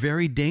effects that are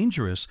very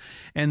dangerous.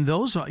 And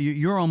those are,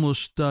 you're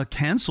almost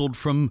canceled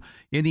from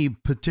any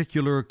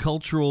particular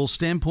cultural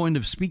standpoint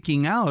of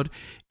speaking out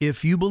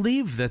if you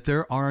believe that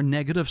there are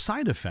negative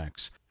side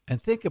effects.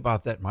 And think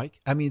about that,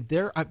 Mike. I mean,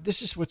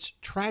 this is what's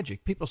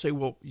tragic. People say,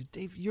 well,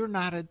 Dave, you're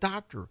not a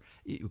doctor.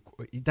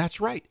 That's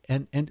right.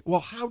 And well,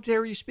 how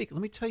dare you speak?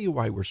 Let me tell you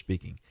why we're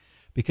speaking.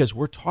 Because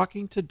we're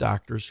talking to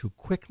doctors who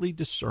quickly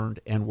discerned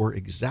and were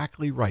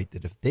exactly right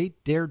that if they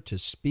dared to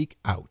speak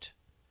out,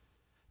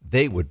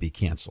 they would be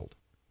canceled.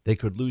 They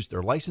could lose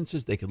their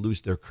licenses. They could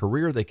lose their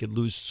career. They could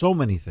lose so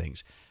many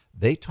things.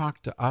 They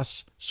talked to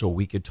us so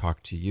we could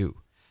talk to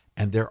you.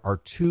 And there are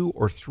 2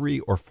 or 3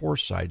 or 4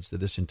 sides to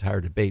this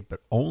entire debate,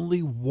 but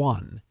only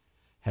one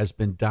has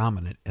been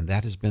dominant, and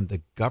that has been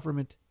the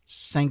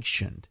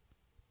government-sanctioned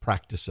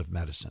practice of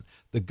medicine,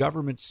 the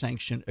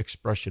government-sanctioned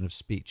expression of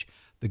speech,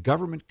 the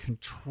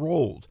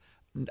government-controlled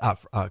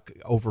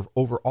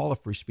over all of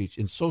free speech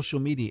in social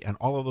media and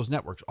all of those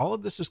networks. All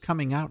of this is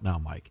coming out now,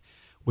 Mike,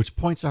 which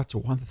points out to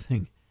one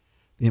thing,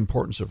 the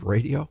importance of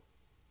radio,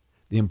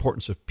 the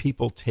importance of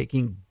people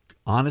taking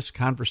honest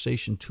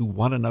conversation to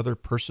one another,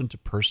 person to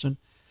person,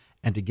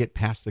 and to get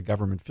past the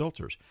government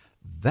filters.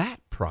 That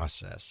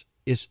process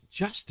is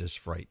just as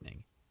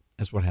frightening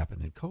as what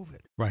happened in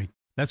COVID. Right.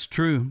 That's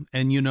true.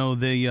 And, you know,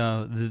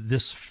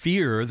 this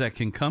fear that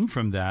can come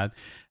from that,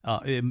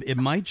 it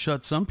might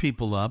shut some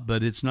people up,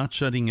 but it's not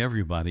shutting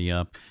everybody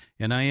up.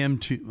 And I'm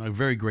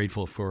very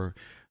grateful for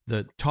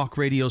the talk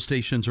radio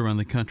stations around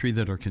the country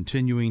that are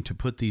continuing to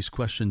put these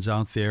questions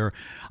out there.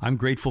 I'm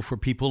grateful for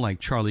people like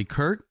Charlie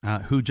Kirk,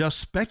 who just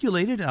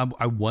speculated.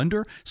 I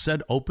wonder,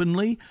 said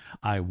openly,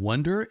 I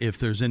wonder if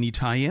there's any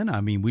tie-in.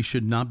 I mean, we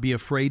should not be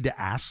afraid to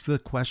ask the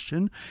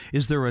question.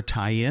 Is there a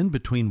tie-in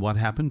between what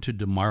happened to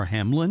Damar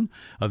Hamlin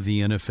of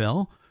the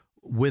NFL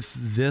with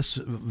this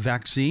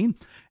vaccine?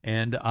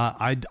 And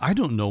I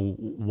don't know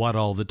what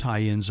all the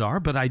tie-ins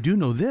are, but I do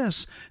know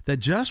this, that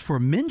just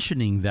for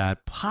mentioning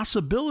that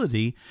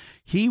possibility,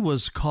 he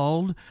was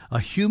called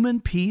a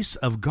human piece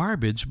of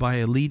garbage by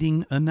a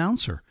leading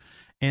announcer.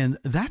 And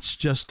that's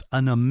just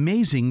an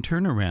amazing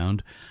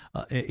turnaround.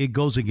 It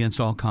goes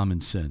against all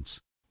common sense.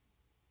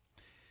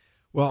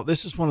 Well,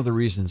 this is one of the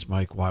reasons,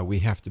 Mike, why we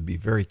have to be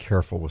very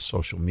careful with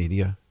social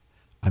media.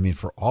 I mean,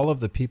 for all of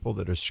the people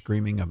that are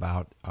screaming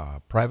about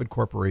private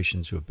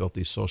corporations who have built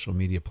these social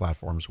media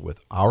platforms with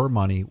our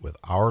money, with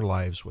our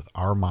lives, with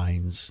our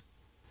minds,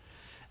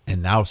 and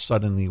now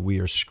suddenly we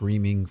are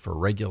screaming for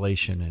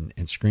regulation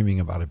and screaming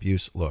about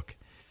abuse. Look,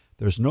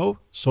 there's no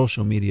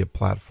social media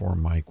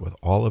platform, Mike, with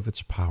all of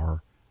its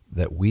power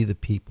that we the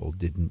people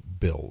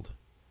didn't build.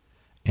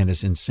 And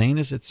as insane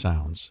as it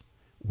sounds,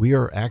 we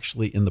are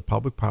actually in the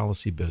public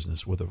policy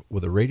business with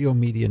a radio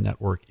media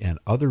network and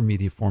other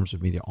media forms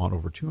of media on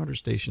over 200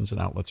 stations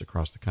and outlets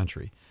across the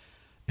country.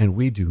 And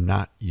we do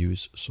not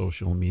use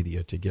social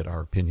media to get our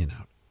opinion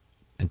out.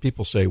 And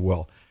people say,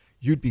 well,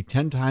 you'd be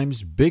 10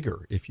 times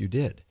bigger if you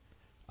did.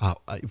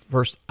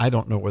 First, I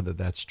don't know whether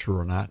that's true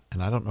or not,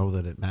 and I don't know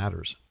that it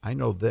matters. I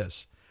know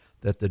this,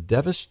 that the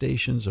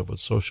devastations of what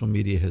social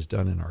media has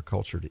done in our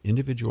culture to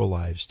individual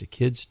lives, to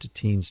kids, to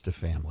teens, to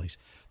families,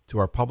 to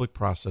our public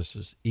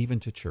processes, even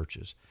to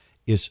churches,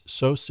 is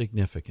so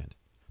significant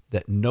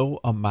that no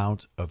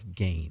amount of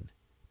gain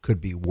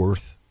could be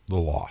worth the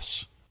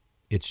loss.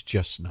 It's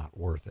just not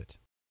worth it.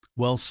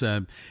 Well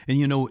said. And,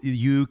 you know,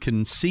 you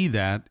can see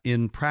that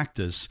in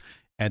practice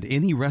at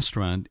any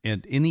restaurant,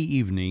 at any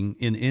evening,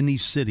 in any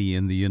city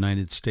in the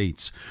United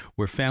States,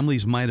 where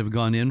families might have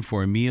gone in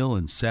for a meal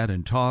and sat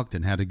and talked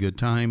and had a good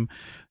time.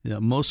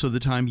 Most of the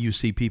time you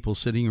see people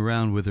sitting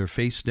around with their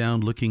face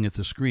down, looking at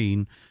the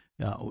screen,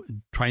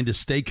 trying to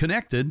stay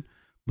connected,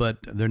 but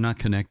they're not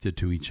connected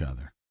to each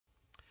other.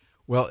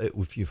 Well,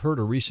 if you've heard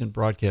a recent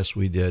broadcast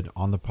we did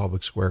on the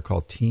Public Square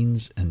called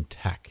Teens and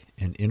Tech,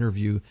 an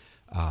interview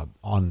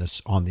on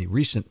the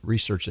recent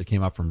research that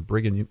came out from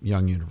Brigham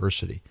Young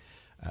University,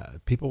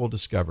 people will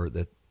discover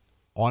that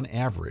on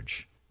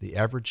average, the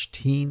average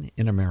teen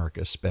in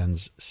America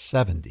spends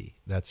 70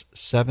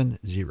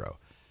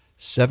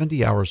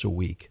 hours a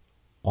week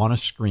on a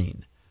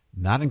screen,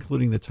 not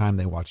including the time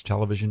they watch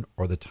television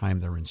or the time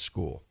they're in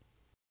school.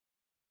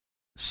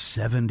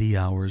 70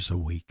 hours a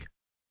week.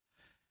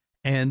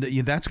 And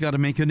that's got to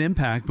make an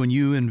impact when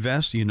you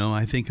invest.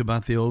 I think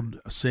about the old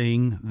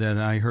saying that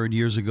I heard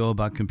years ago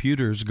about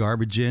computers,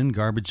 garbage in,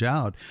 garbage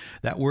out.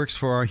 That works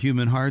for our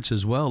human hearts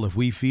as well. If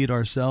we feed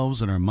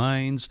ourselves and our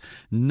minds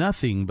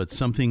nothing but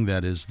something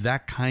that is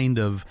that kind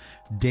of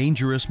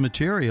dangerous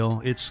material,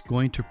 it's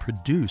going to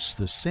produce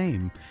the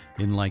same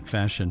in like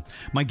fashion.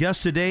 My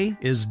guest today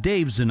is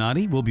Dave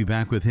Zanotti. We'll be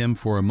back with him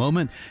for a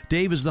moment.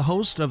 Dave is the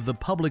host of The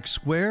Public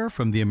Square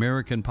from the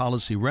American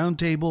Policy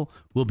Roundtable.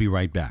 We'll be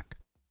right back.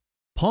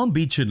 Palm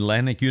Beach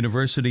Atlantic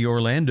University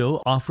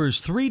Orlando offers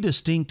 3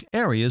 distinct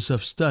areas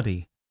of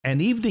study: an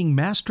evening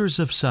Master's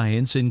of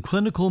Science in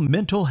Clinical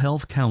Mental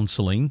Health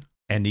Counseling,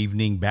 an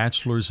evening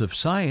Bachelor's of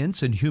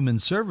Science in Human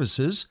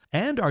Services,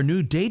 and our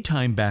new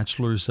daytime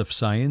Bachelor's of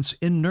Science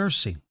in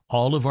Nursing.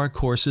 All of our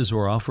courses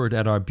are offered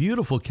at our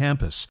beautiful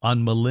campus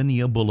on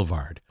Millennia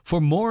Boulevard. For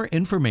more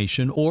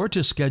information or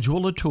to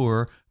schedule a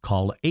tour,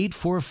 call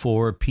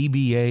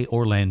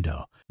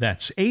 844-PBA-ORLANDO.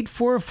 That's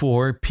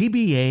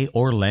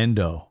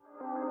 844-PBA-ORLANDO.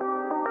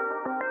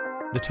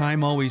 The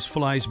time always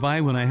flies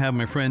by when I have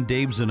my friend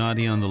Dave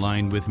Zanotti on the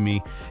line with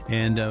me,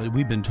 and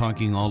we've been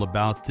talking all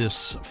about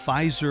this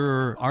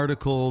Pfizer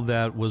article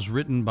that was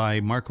written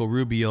by Marco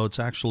Rubio. It's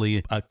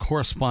actually a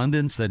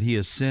correspondence that he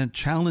has sent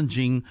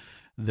challenging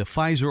the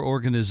Pfizer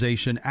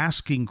organization,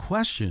 asking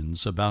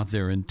questions about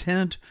their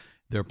intent,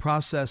 their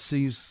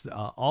processes,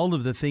 all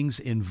of the things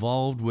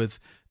involved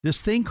with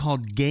this thing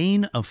called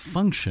gain of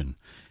function.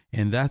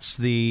 And that's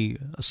the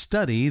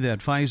study that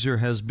Pfizer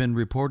has been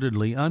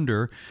reportedly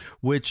under,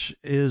 which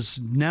is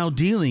now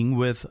dealing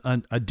with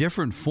a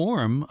different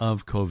form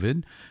of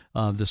COVID,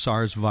 the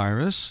SARS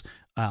virus.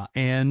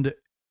 And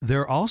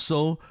they're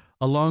also,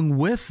 along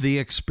with the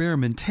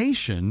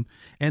experimentation,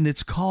 and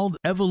it's called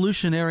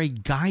evolutionary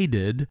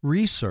guided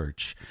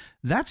research.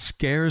 That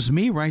scares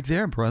me right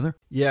there, brother.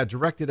 Yeah,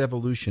 directed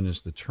evolution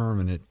is the term,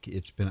 and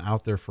it's been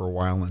out there for a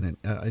while, and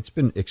it's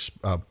been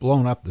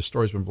blown up. The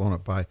story's been blown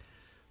up by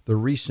the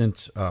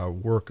recent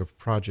work of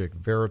Project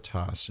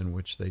Veritas, in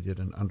which they did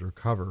an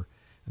undercover,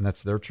 and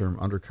that's their term,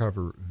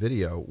 undercover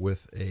video,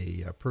 with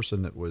a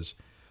person that was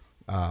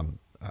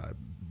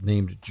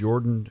named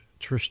Jordan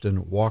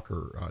Tristan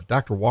Walker.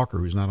 Dr. Walker,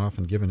 who's not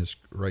often given his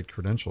right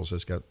credentials,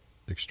 has got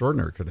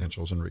extraordinary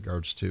credentials in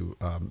regards to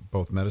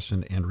both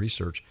medicine and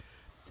research,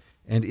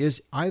 and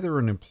is either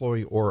an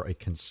employee or a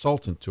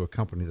consultant to a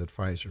company that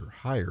Pfizer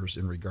hires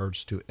in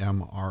regards to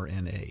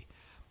mRNA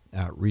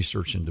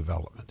research and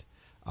development.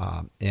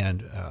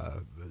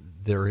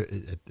 There,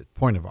 at the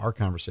point of our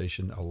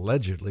conversation,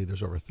 allegedly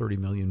there's over 30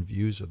 million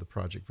views of the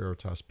Project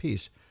Veritas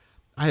piece.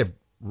 I have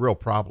real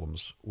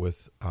problems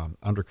with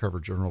undercover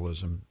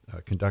journalism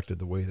conducted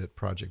the way that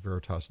Project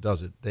Veritas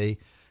does it. They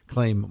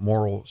claim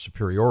moral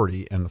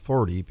superiority and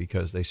authority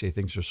because they say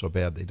things are so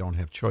bad they don't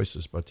have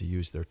choices but to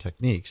use their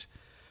techniques,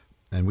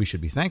 and we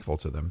should be thankful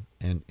to them,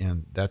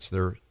 and that's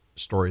their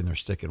story, and they're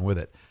sticking with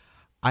it.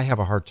 I have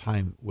a hard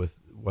time with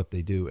what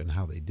they do and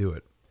how they do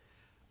it.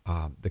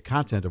 The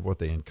content of what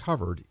they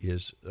uncovered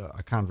is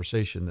a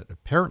conversation that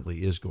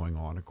apparently is going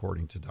on,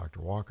 according to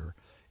Dr. Walker,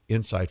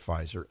 inside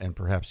Pfizer, and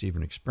perhaps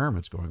even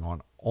experiments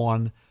going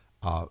on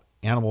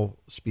animal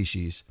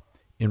species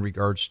in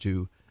regards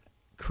to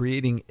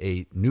creating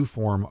a new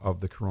form of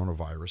the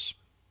coronavirus,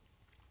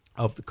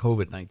 of the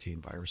COVID-19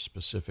 virus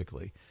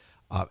specifically,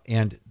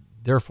 and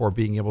therefore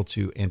being able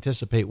to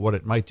anticipate what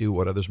it might do,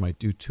 what others might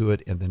do to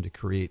it, and then to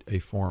create a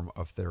form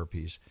of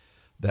therapies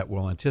that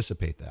will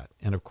anticipate that.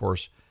 And of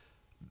course,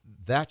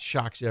 that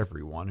shocks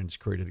everyone, and it's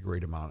created a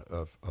great amount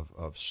of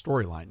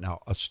storyline. Now,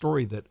 a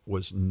story that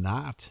was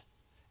not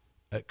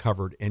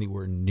covered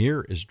anywhere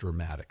near as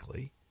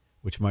dramatically,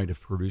 which might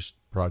have produced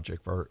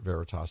Project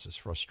Veritas'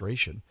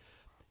 frustration,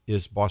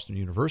 is Boston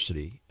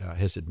University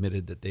has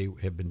admitted that they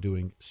have been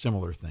doing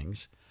similar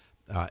things,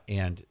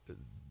 and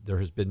there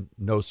has been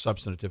no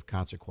substantive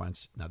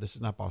consequence. Now, this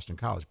is not Boston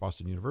College.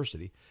 Boston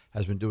University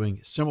has been doing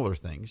similar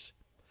things,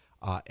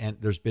 and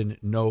there's been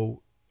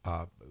no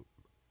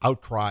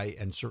outcry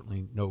and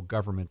certainly no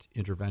government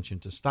intervention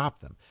to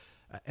stop them.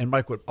 And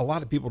Mike, what a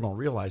lot of people don't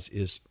realize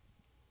is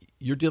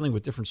you're dealing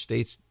with different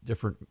states,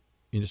 different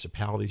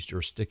municipalities,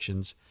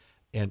 jurisdictions,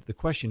 and the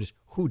question is,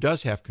 who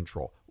does have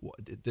control?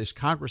 Does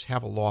Congress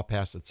have a law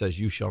passed that says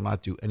you shall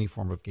not do any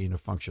form of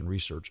gain-of-function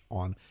research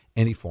on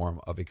any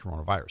form of a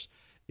coronavirus?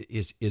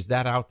 Is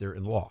that out there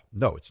in law?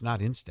 No, it's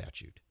not in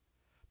statute.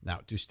 Now,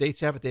 do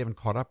states have it? They haven't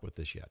caught up with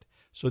this yet.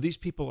 So these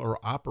people are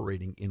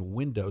operating in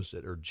windows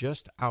that are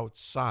just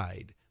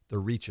outside the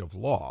reach of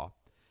law,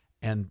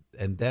 and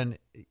then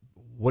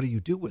what do you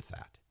do with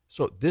that?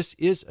 So this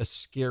is a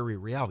scary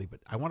reality,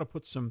 but I want to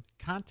put some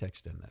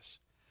context in this.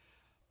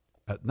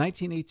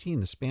 1918,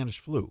 the Spanish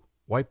flu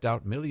wiped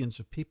out millions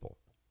of people.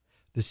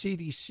 The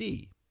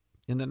CDC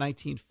in the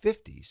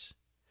 1950s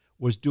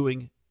was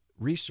doing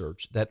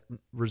research that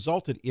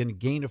resulted in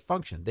gain of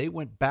function. They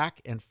went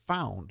back and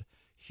found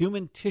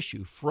human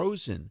tissue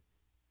frozen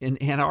in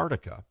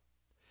Antarctica,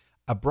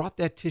 brought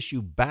that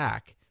tissue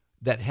back,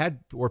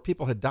 where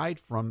people had died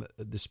from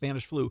the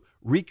Spanish flu,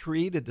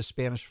 recreated the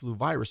Spanish flu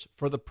virus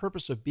for the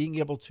purpose of being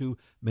able to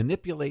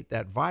manipulate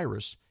that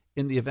virus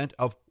in the event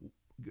of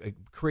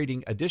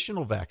creating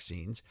additional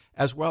vaccines,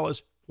 as well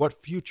as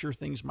what future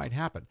things might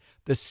happen.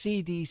 The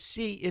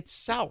CDC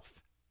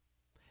itself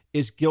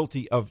is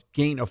guilty of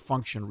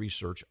gain-of-function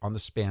research on the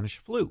Spanish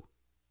flu.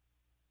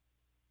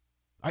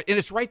 And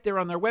it's right there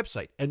on their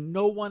website, and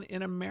no one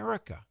in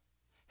America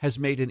has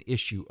made an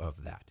issue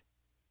of that.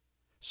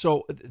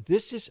 So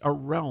this is a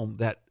realm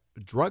that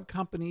drug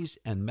companies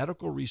and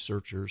medical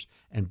researchers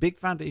and big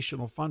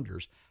foundational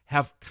funders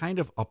have kind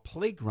of a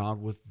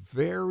playground with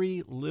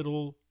very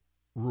little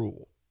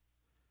rule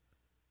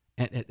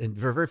and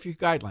very few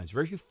guidelines,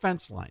 very few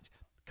fence lines.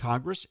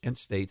 Congress and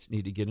states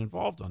need to get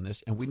involved on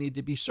this, and we need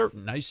to be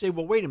certain. Now you say,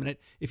 well, wait a minute.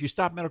 If you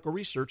stop medical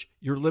research,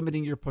 you're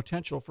limiting your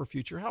potential for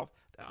future health.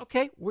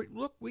 Okay,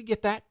 we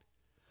get that.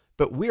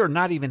 But we are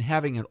not even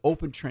having an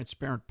open,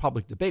 transparent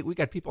public debate. We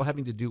got people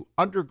having to do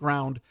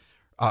underground,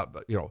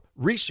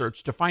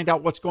 research to find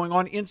out what's going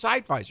on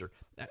inside Pfizer,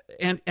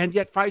 and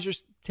yet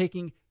Pfizer's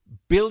taking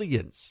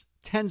billions,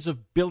 tens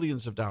of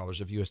billions of dollars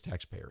of U.S.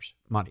 taxpayers'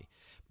 money.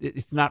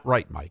 It's not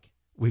right, Mike.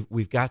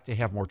 We've got to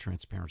have more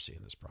transparency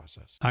in this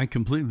process. I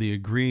completely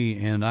agree.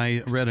 And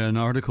I read an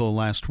article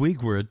last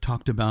week where it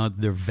talked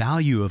about the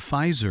value of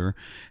Pfizer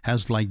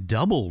has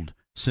doubled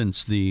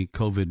since the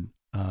COVID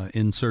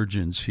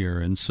insurgents here.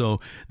 And so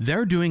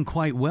they're doing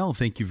quite well.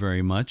 Thank you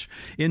very much.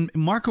 In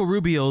Marco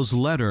Rubio's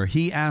letter,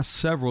 he asked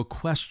several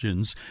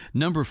questions.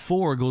 Number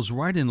 4 goes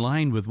right in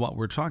line with what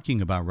we're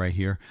talking about right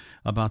here,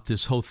 about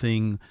this whole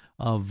thing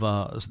of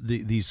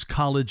these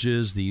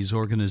colleges, these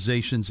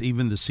organizations,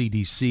 even the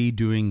CDC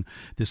doing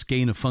this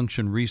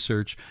gain-of-function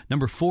research.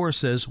 Number 4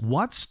 says,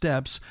 what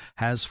steps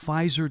has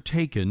Pfizer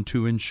taken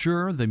to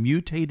ensure the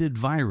mutated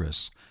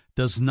virus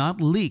does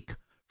not leak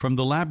from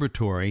the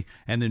laboratory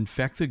and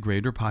infect the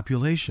greater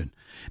population?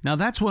 Now,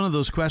 that's one of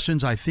those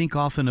questions I think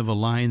often of a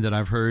line that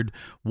I've heard,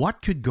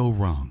 what could go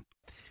wrong?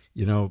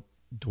 You know,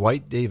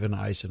 Dwight David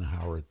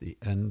Eisenhower, at the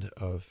end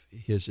of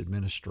his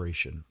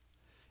administration,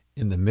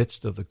 in the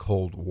midst of the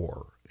Cold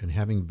War, and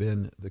having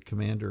been the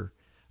commander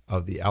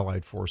of the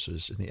Allied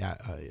forces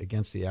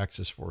against the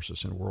Axis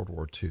forces in World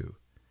War II,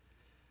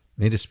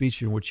 made a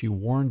speech in which he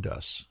warned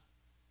us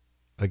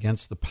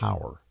against the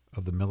power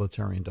of the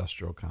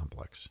military-industrial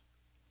complex.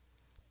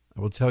 I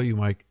will tell you,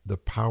 Mike, the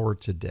power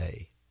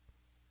today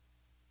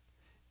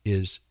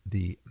is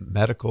the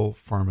medical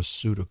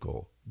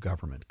pharmaceutical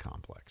government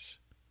complex.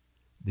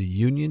 The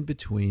union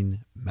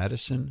between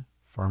medicine,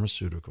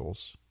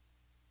 pharmaceuticals,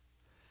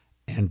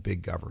 and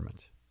big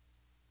government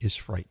is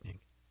frightening.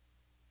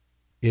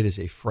 It is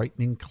a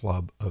frightening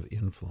club of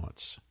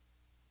influence.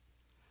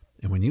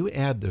 And when you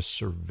add the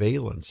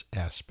surveillance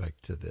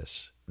aspect to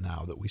this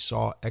now that we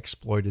saw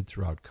exploited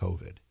throughout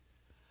COVID,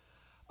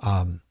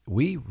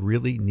 we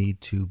really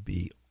need to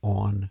be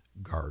on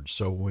guard.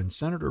 So when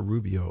Senator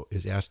Rubio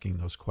is asking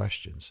those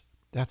questions,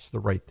 that's the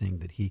right thing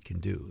that he can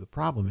do. The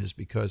problem is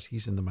because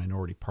he's in the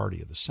minority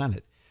party of the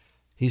Senate,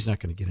 he's not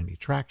going to get any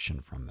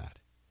traction from that.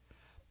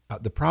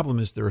 The problem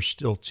is there are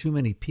still too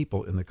many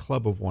people in the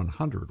Club of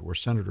 100 where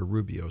Senator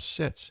Rubio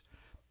sits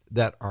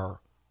that are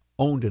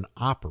owned and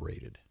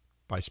operated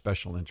by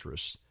special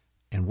interests,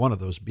 and one of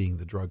those being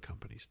the drug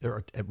companies. There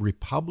are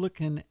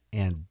Republican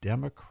and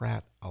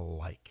Democrat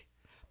alike.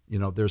 You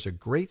know, there's a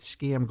great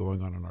scam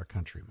going on in our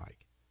country,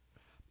 Mike.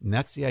 And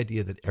that's the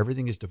idea that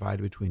everything is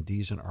divided between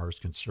D's and R's,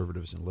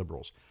 conservatives and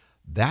liberals.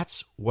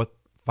 That's what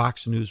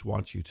Fox News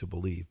wants you to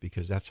believe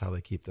because that's how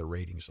they keep their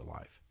ratings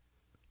alive.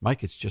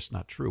 Mike, it's just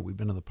not true. We've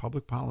been in the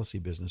public policy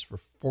business for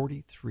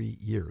 43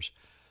 years.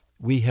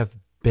 We have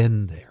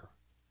been there.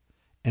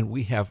 And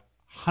we have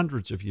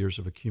hundreds of years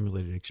of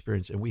accumulated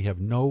experience, and we have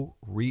no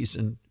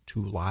reason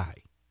to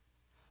lie.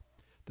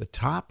 The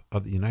top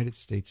of the United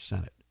States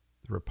Senate,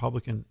 the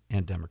Republican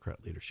and Democrat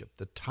leadership,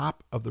 the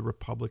top of the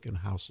Republican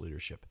House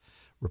leadership,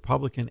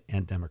 Republican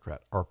and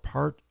Democrat, are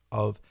part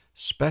of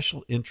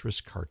special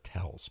interest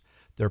cartels.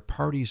 Their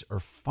parties are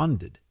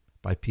funded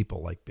by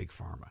people like Big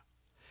Pharma.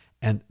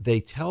 And they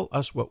tell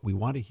us what we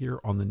want to hear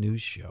on the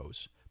news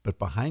shows, but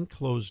behind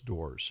closed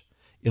doors,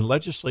 in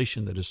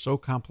legislation that is so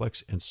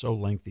complex and so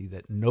lengthy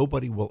that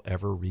nobody will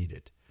ever read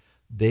it,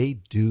 they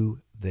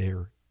do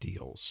their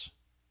deals.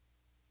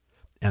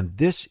 And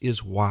this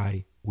is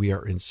why we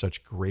are in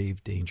such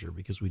grave danger,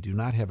 because we do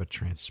not have a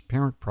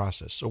transparent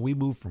process. So we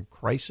move from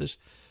crisis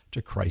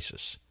to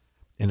crisis.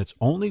 And it's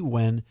only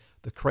when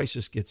the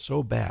crisis gets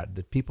so bad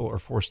that people are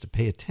forced to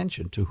pay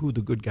attention to who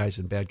the good guys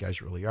and bad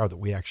guys really are that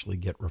we actually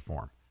get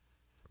reform.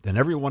 Then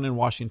everyone in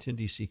Washington,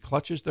 D.C.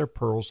 clutches their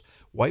pearls,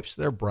 wipes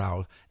their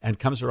brow, and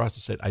comes around and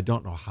says, I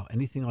don't know how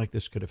anything like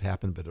this could have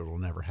happened, but it'll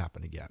never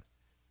happen again.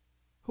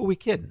 Who are we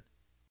kidding?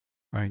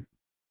 Right.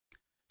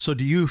 So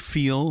do you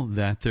feel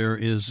that there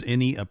is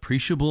any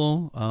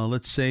appreciable,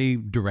 let's say,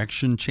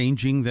 direction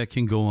changing that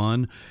can go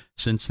on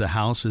since the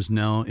House is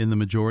now in the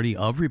majority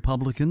of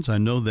Republicans? I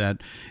know that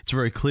it's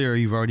very clear,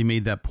 you've already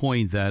made that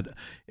point, that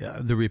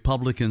the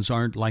Republicans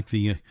aren't like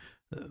the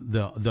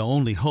the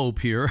only hope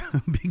here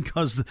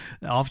because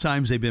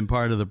oftentimes they've been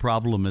part of the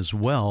problem as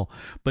well.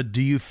 But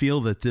do you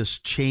feel that this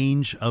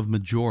change of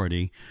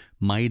majority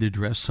might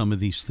address some of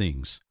these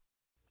things?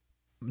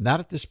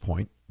 Not at this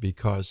point,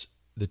 because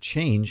the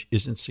change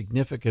isn't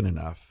significant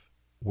enough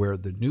where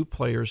the new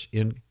players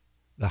in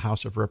the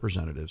House of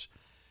Representatives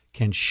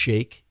can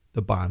shake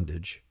the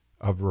bondage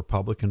of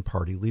Republican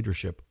Party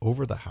leadership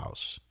over the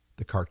House,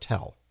 the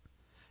cartel,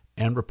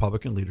 and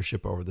Republican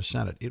leadership over the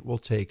Senate. It will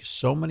take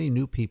so many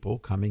new people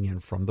coming in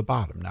from the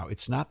bottom. Now,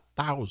 it's not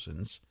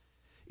thousands,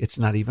 it's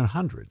not even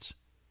hundreds,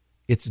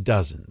 it's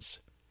dozens.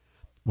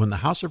 When the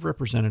House of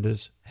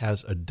Representatives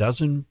has a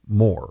dozen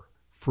more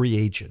free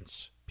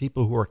agents,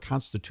 people who are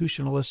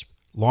constitutionalists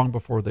long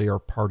before they are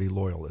party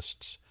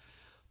loyalists,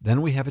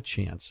 then we have a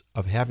chance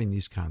of having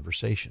these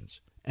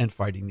conversations and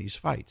fighting these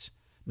fights.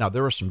 Now,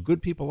 there are some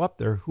good people up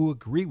there who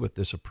agree with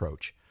this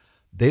approach.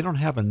 They don't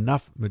have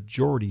enough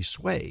majority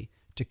sway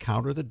to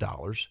counter the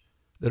dollars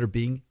that are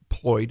being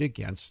ployed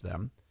against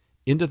them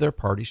into their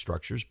party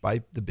structures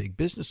by the big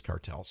business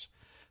cartels.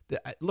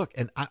 Look,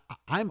 and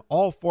I'm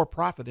all for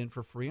profit and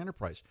for free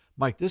enterprise.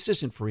 Mike, this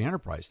isn't free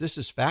enterprise. This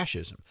is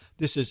fascism.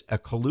 This is a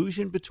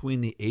collusion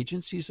between the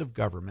agencies of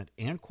government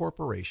and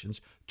corporations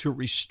to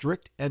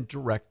restrict and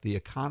direct the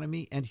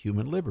economy and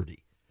human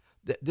liberty.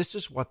 This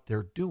is what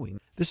they're doing.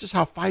 This is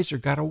how Pfizer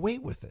got away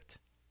with it.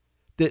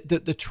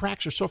 The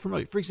tracks are so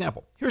familiar. For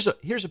example, here's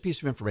a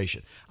piece of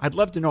information. I'd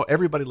love to know,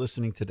 everybody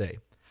listening today,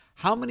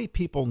 how many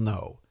people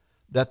know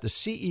that the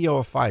CEO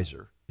of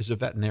Pfizer is a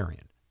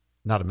veterinarian,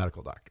 not a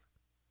medical doctor?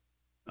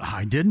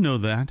 I didn't know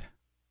that.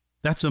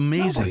 That's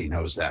amazing. Nobody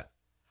knows that.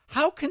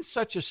 How can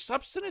such a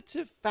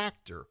substantive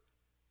factor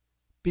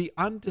be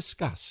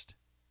undiscussed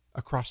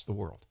across the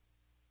world?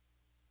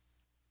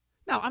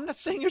 Now, I'm not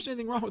saying there's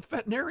anything wrong with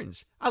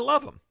veterinarians. I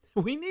love them.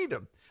 We need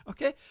them.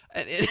 Okay?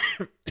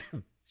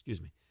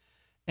 Excuse me.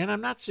 And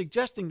I'm not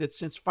suggesting that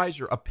since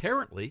Pfizer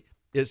apparently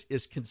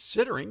is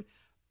considering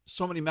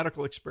so many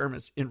medical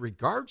experiments in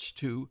regards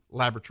to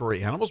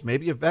laboratory animals,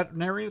 maybe a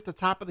veterinarian at the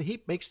top of the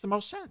heap makes the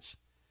most sense.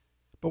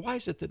 But why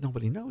is it that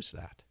nobody knows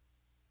that?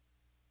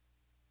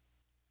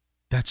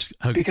 That's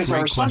a because great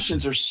our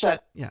assumptions question. are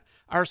set. Yeah,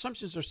 our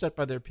assumptions are set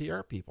by their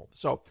PR people.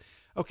 So,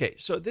 okay,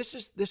 so this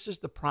is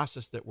the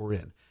process that we're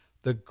in.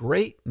 The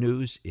great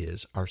news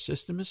is our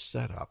system is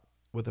set up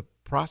with a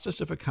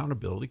process of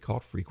accountability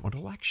called frequent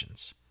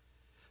elections.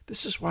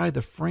 This is why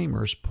the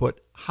framers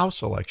put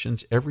House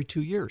elections every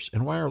 2 years,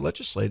 and why our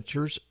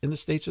legislatures in the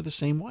states are the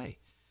same way.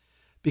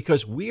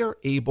 Because we are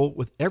able,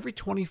 with every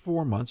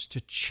 24 months,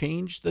 to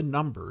change the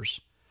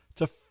numbers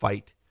to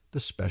fight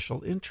the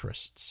special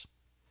interests.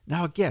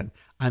 Now, again,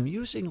 I'm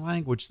using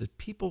language that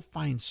people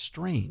find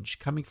strange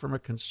coming from a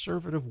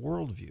conservative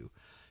worldview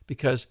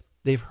because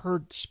they've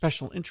heard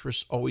special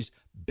interests always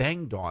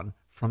banged on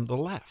from the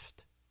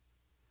left.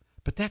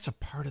 But that's a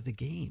part of the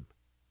game.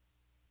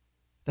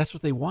 That's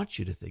what they want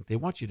you to think. They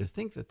want you to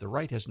think that the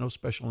right has no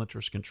special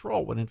interest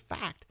control, when in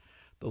fact,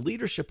 the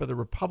leadership of the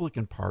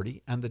Republican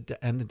Party and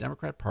the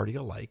Democrat Party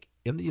alike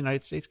in the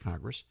United States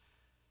Congress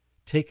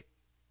take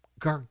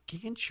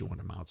gargantuan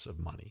amounts of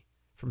money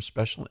from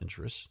special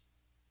interests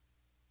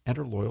and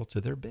are loyal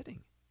to their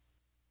bidding.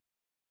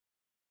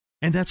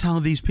 And that's how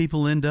these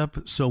people end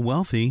up so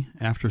wealthy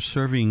after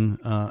serving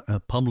a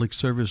public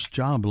service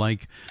job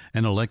like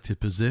an elected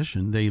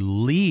position. They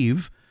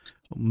leave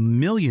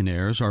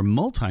millionaires or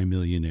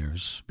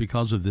multimillionaires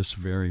because of this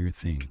very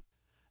thing.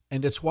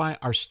 And it's why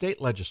our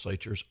state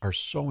legislatures are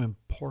so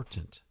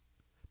important.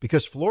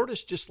 Because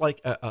Florida's just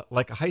like a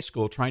high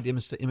school trying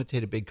to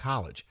imitate a big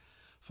college.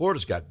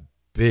 Florida's got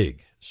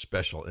big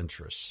special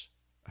interests,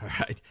 all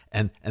right?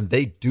 And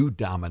they do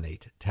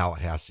dominate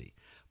Tallahassee.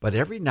 But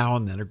every now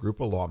and then a group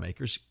of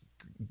lawmakers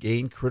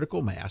gain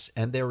critical mass,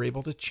 and they're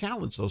able to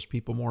challenge those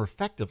people more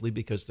effectively,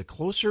 because the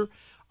closer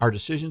our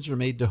decisions are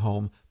made to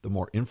home, the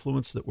more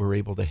influence that we're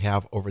able to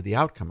have over the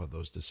outcome of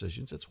those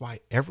decisions. It's why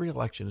every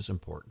election is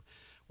important,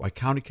 why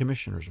county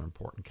commissioners are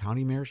important,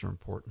 county mayors are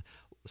important,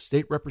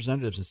 state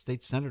representatives and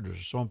state senators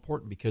are so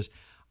important, because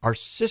our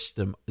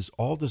system is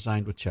all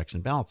designed with checks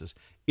and balances.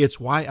 It's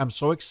why I'm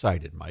so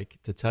excited, Mike,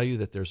 to tell you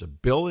that there's a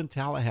bill in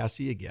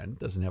Tallahassee again.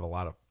 Doesn't have a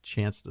lot of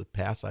chance to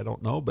pass, I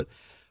don't know, but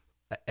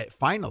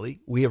finally,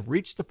 we have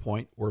reached the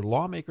point where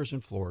lawmakers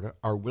in Florida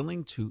are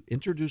willing to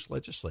introduce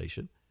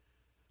legislation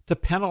to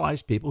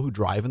penalize people who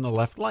drive in the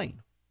left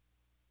lane.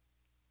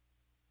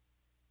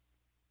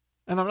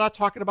 And I'm not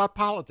talking about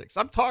politics.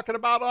 I'm talking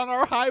about on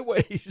our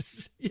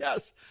highways.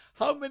 Yes.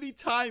 How many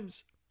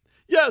times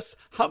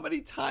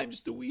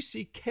do we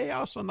see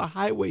chaos on the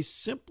highway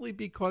simply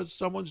because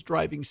someone's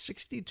driving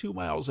 62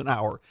 miles an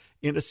hour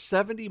in a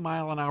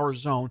 70-mile-an-hour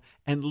zone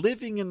and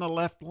living in the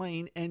left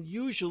lane and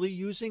usually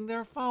using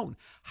their phone?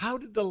 How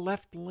did the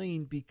left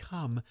lane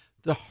become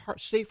the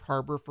safe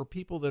harbor for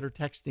people that are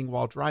texting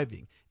while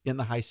driving in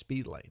the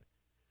high-speed lane?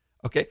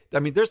 Okay, I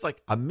mean, there's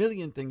like a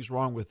million things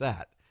wrong with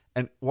that.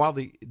 And while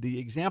the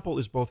example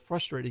is both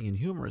frustrating and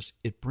humorous,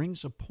 it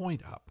brings a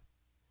point up.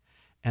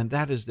 And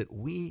that is that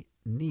we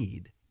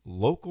need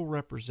local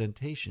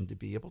representation to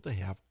be able to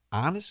have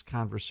honest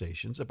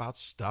conversations about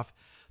stuff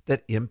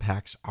that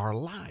impacts our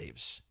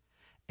lives.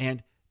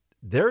 And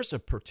there's a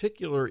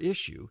particular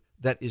issue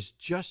that is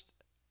just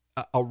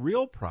a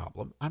real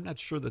problem. I'm not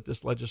sure that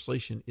this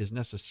legislation is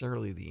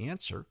necessarily the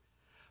answer.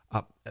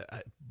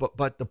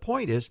 But the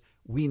point is,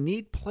 we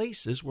need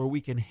places where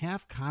we can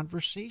have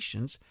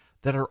conversations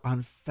that are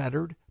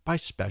unfettered by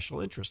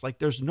special interests. Like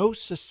there's no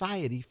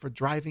society for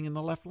driving in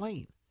the left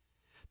lane.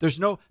 There's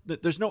no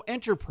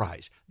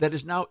enterprise that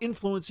is now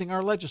influencing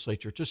our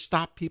legislature to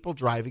stop people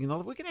driving in the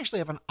left. We can actually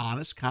have an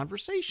honest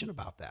conversation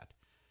about that.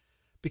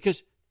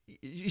 Because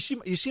you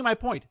see my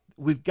point.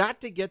 We've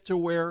got to get to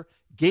where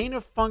gain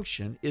of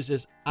function is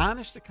as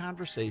honest a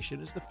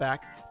conversation as the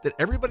fact that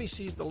everybody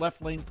sees the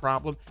left lane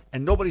problem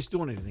and nobody's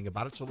doing anything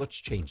about it, so let's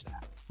change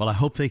that. Well, I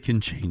hope they can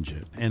change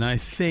it. And I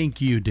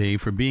thank you,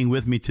 Dave, for being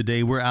with me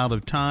today. We're out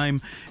of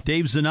time.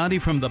 Dave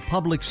Zanotti from the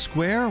Public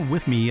Square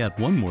with me yet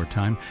one more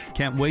time.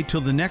 Can't wait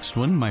till the next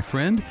one, my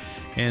friend.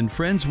 And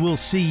friends, we'll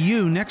see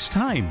you next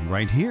time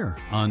right here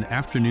on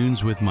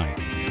Afternoons with Mike.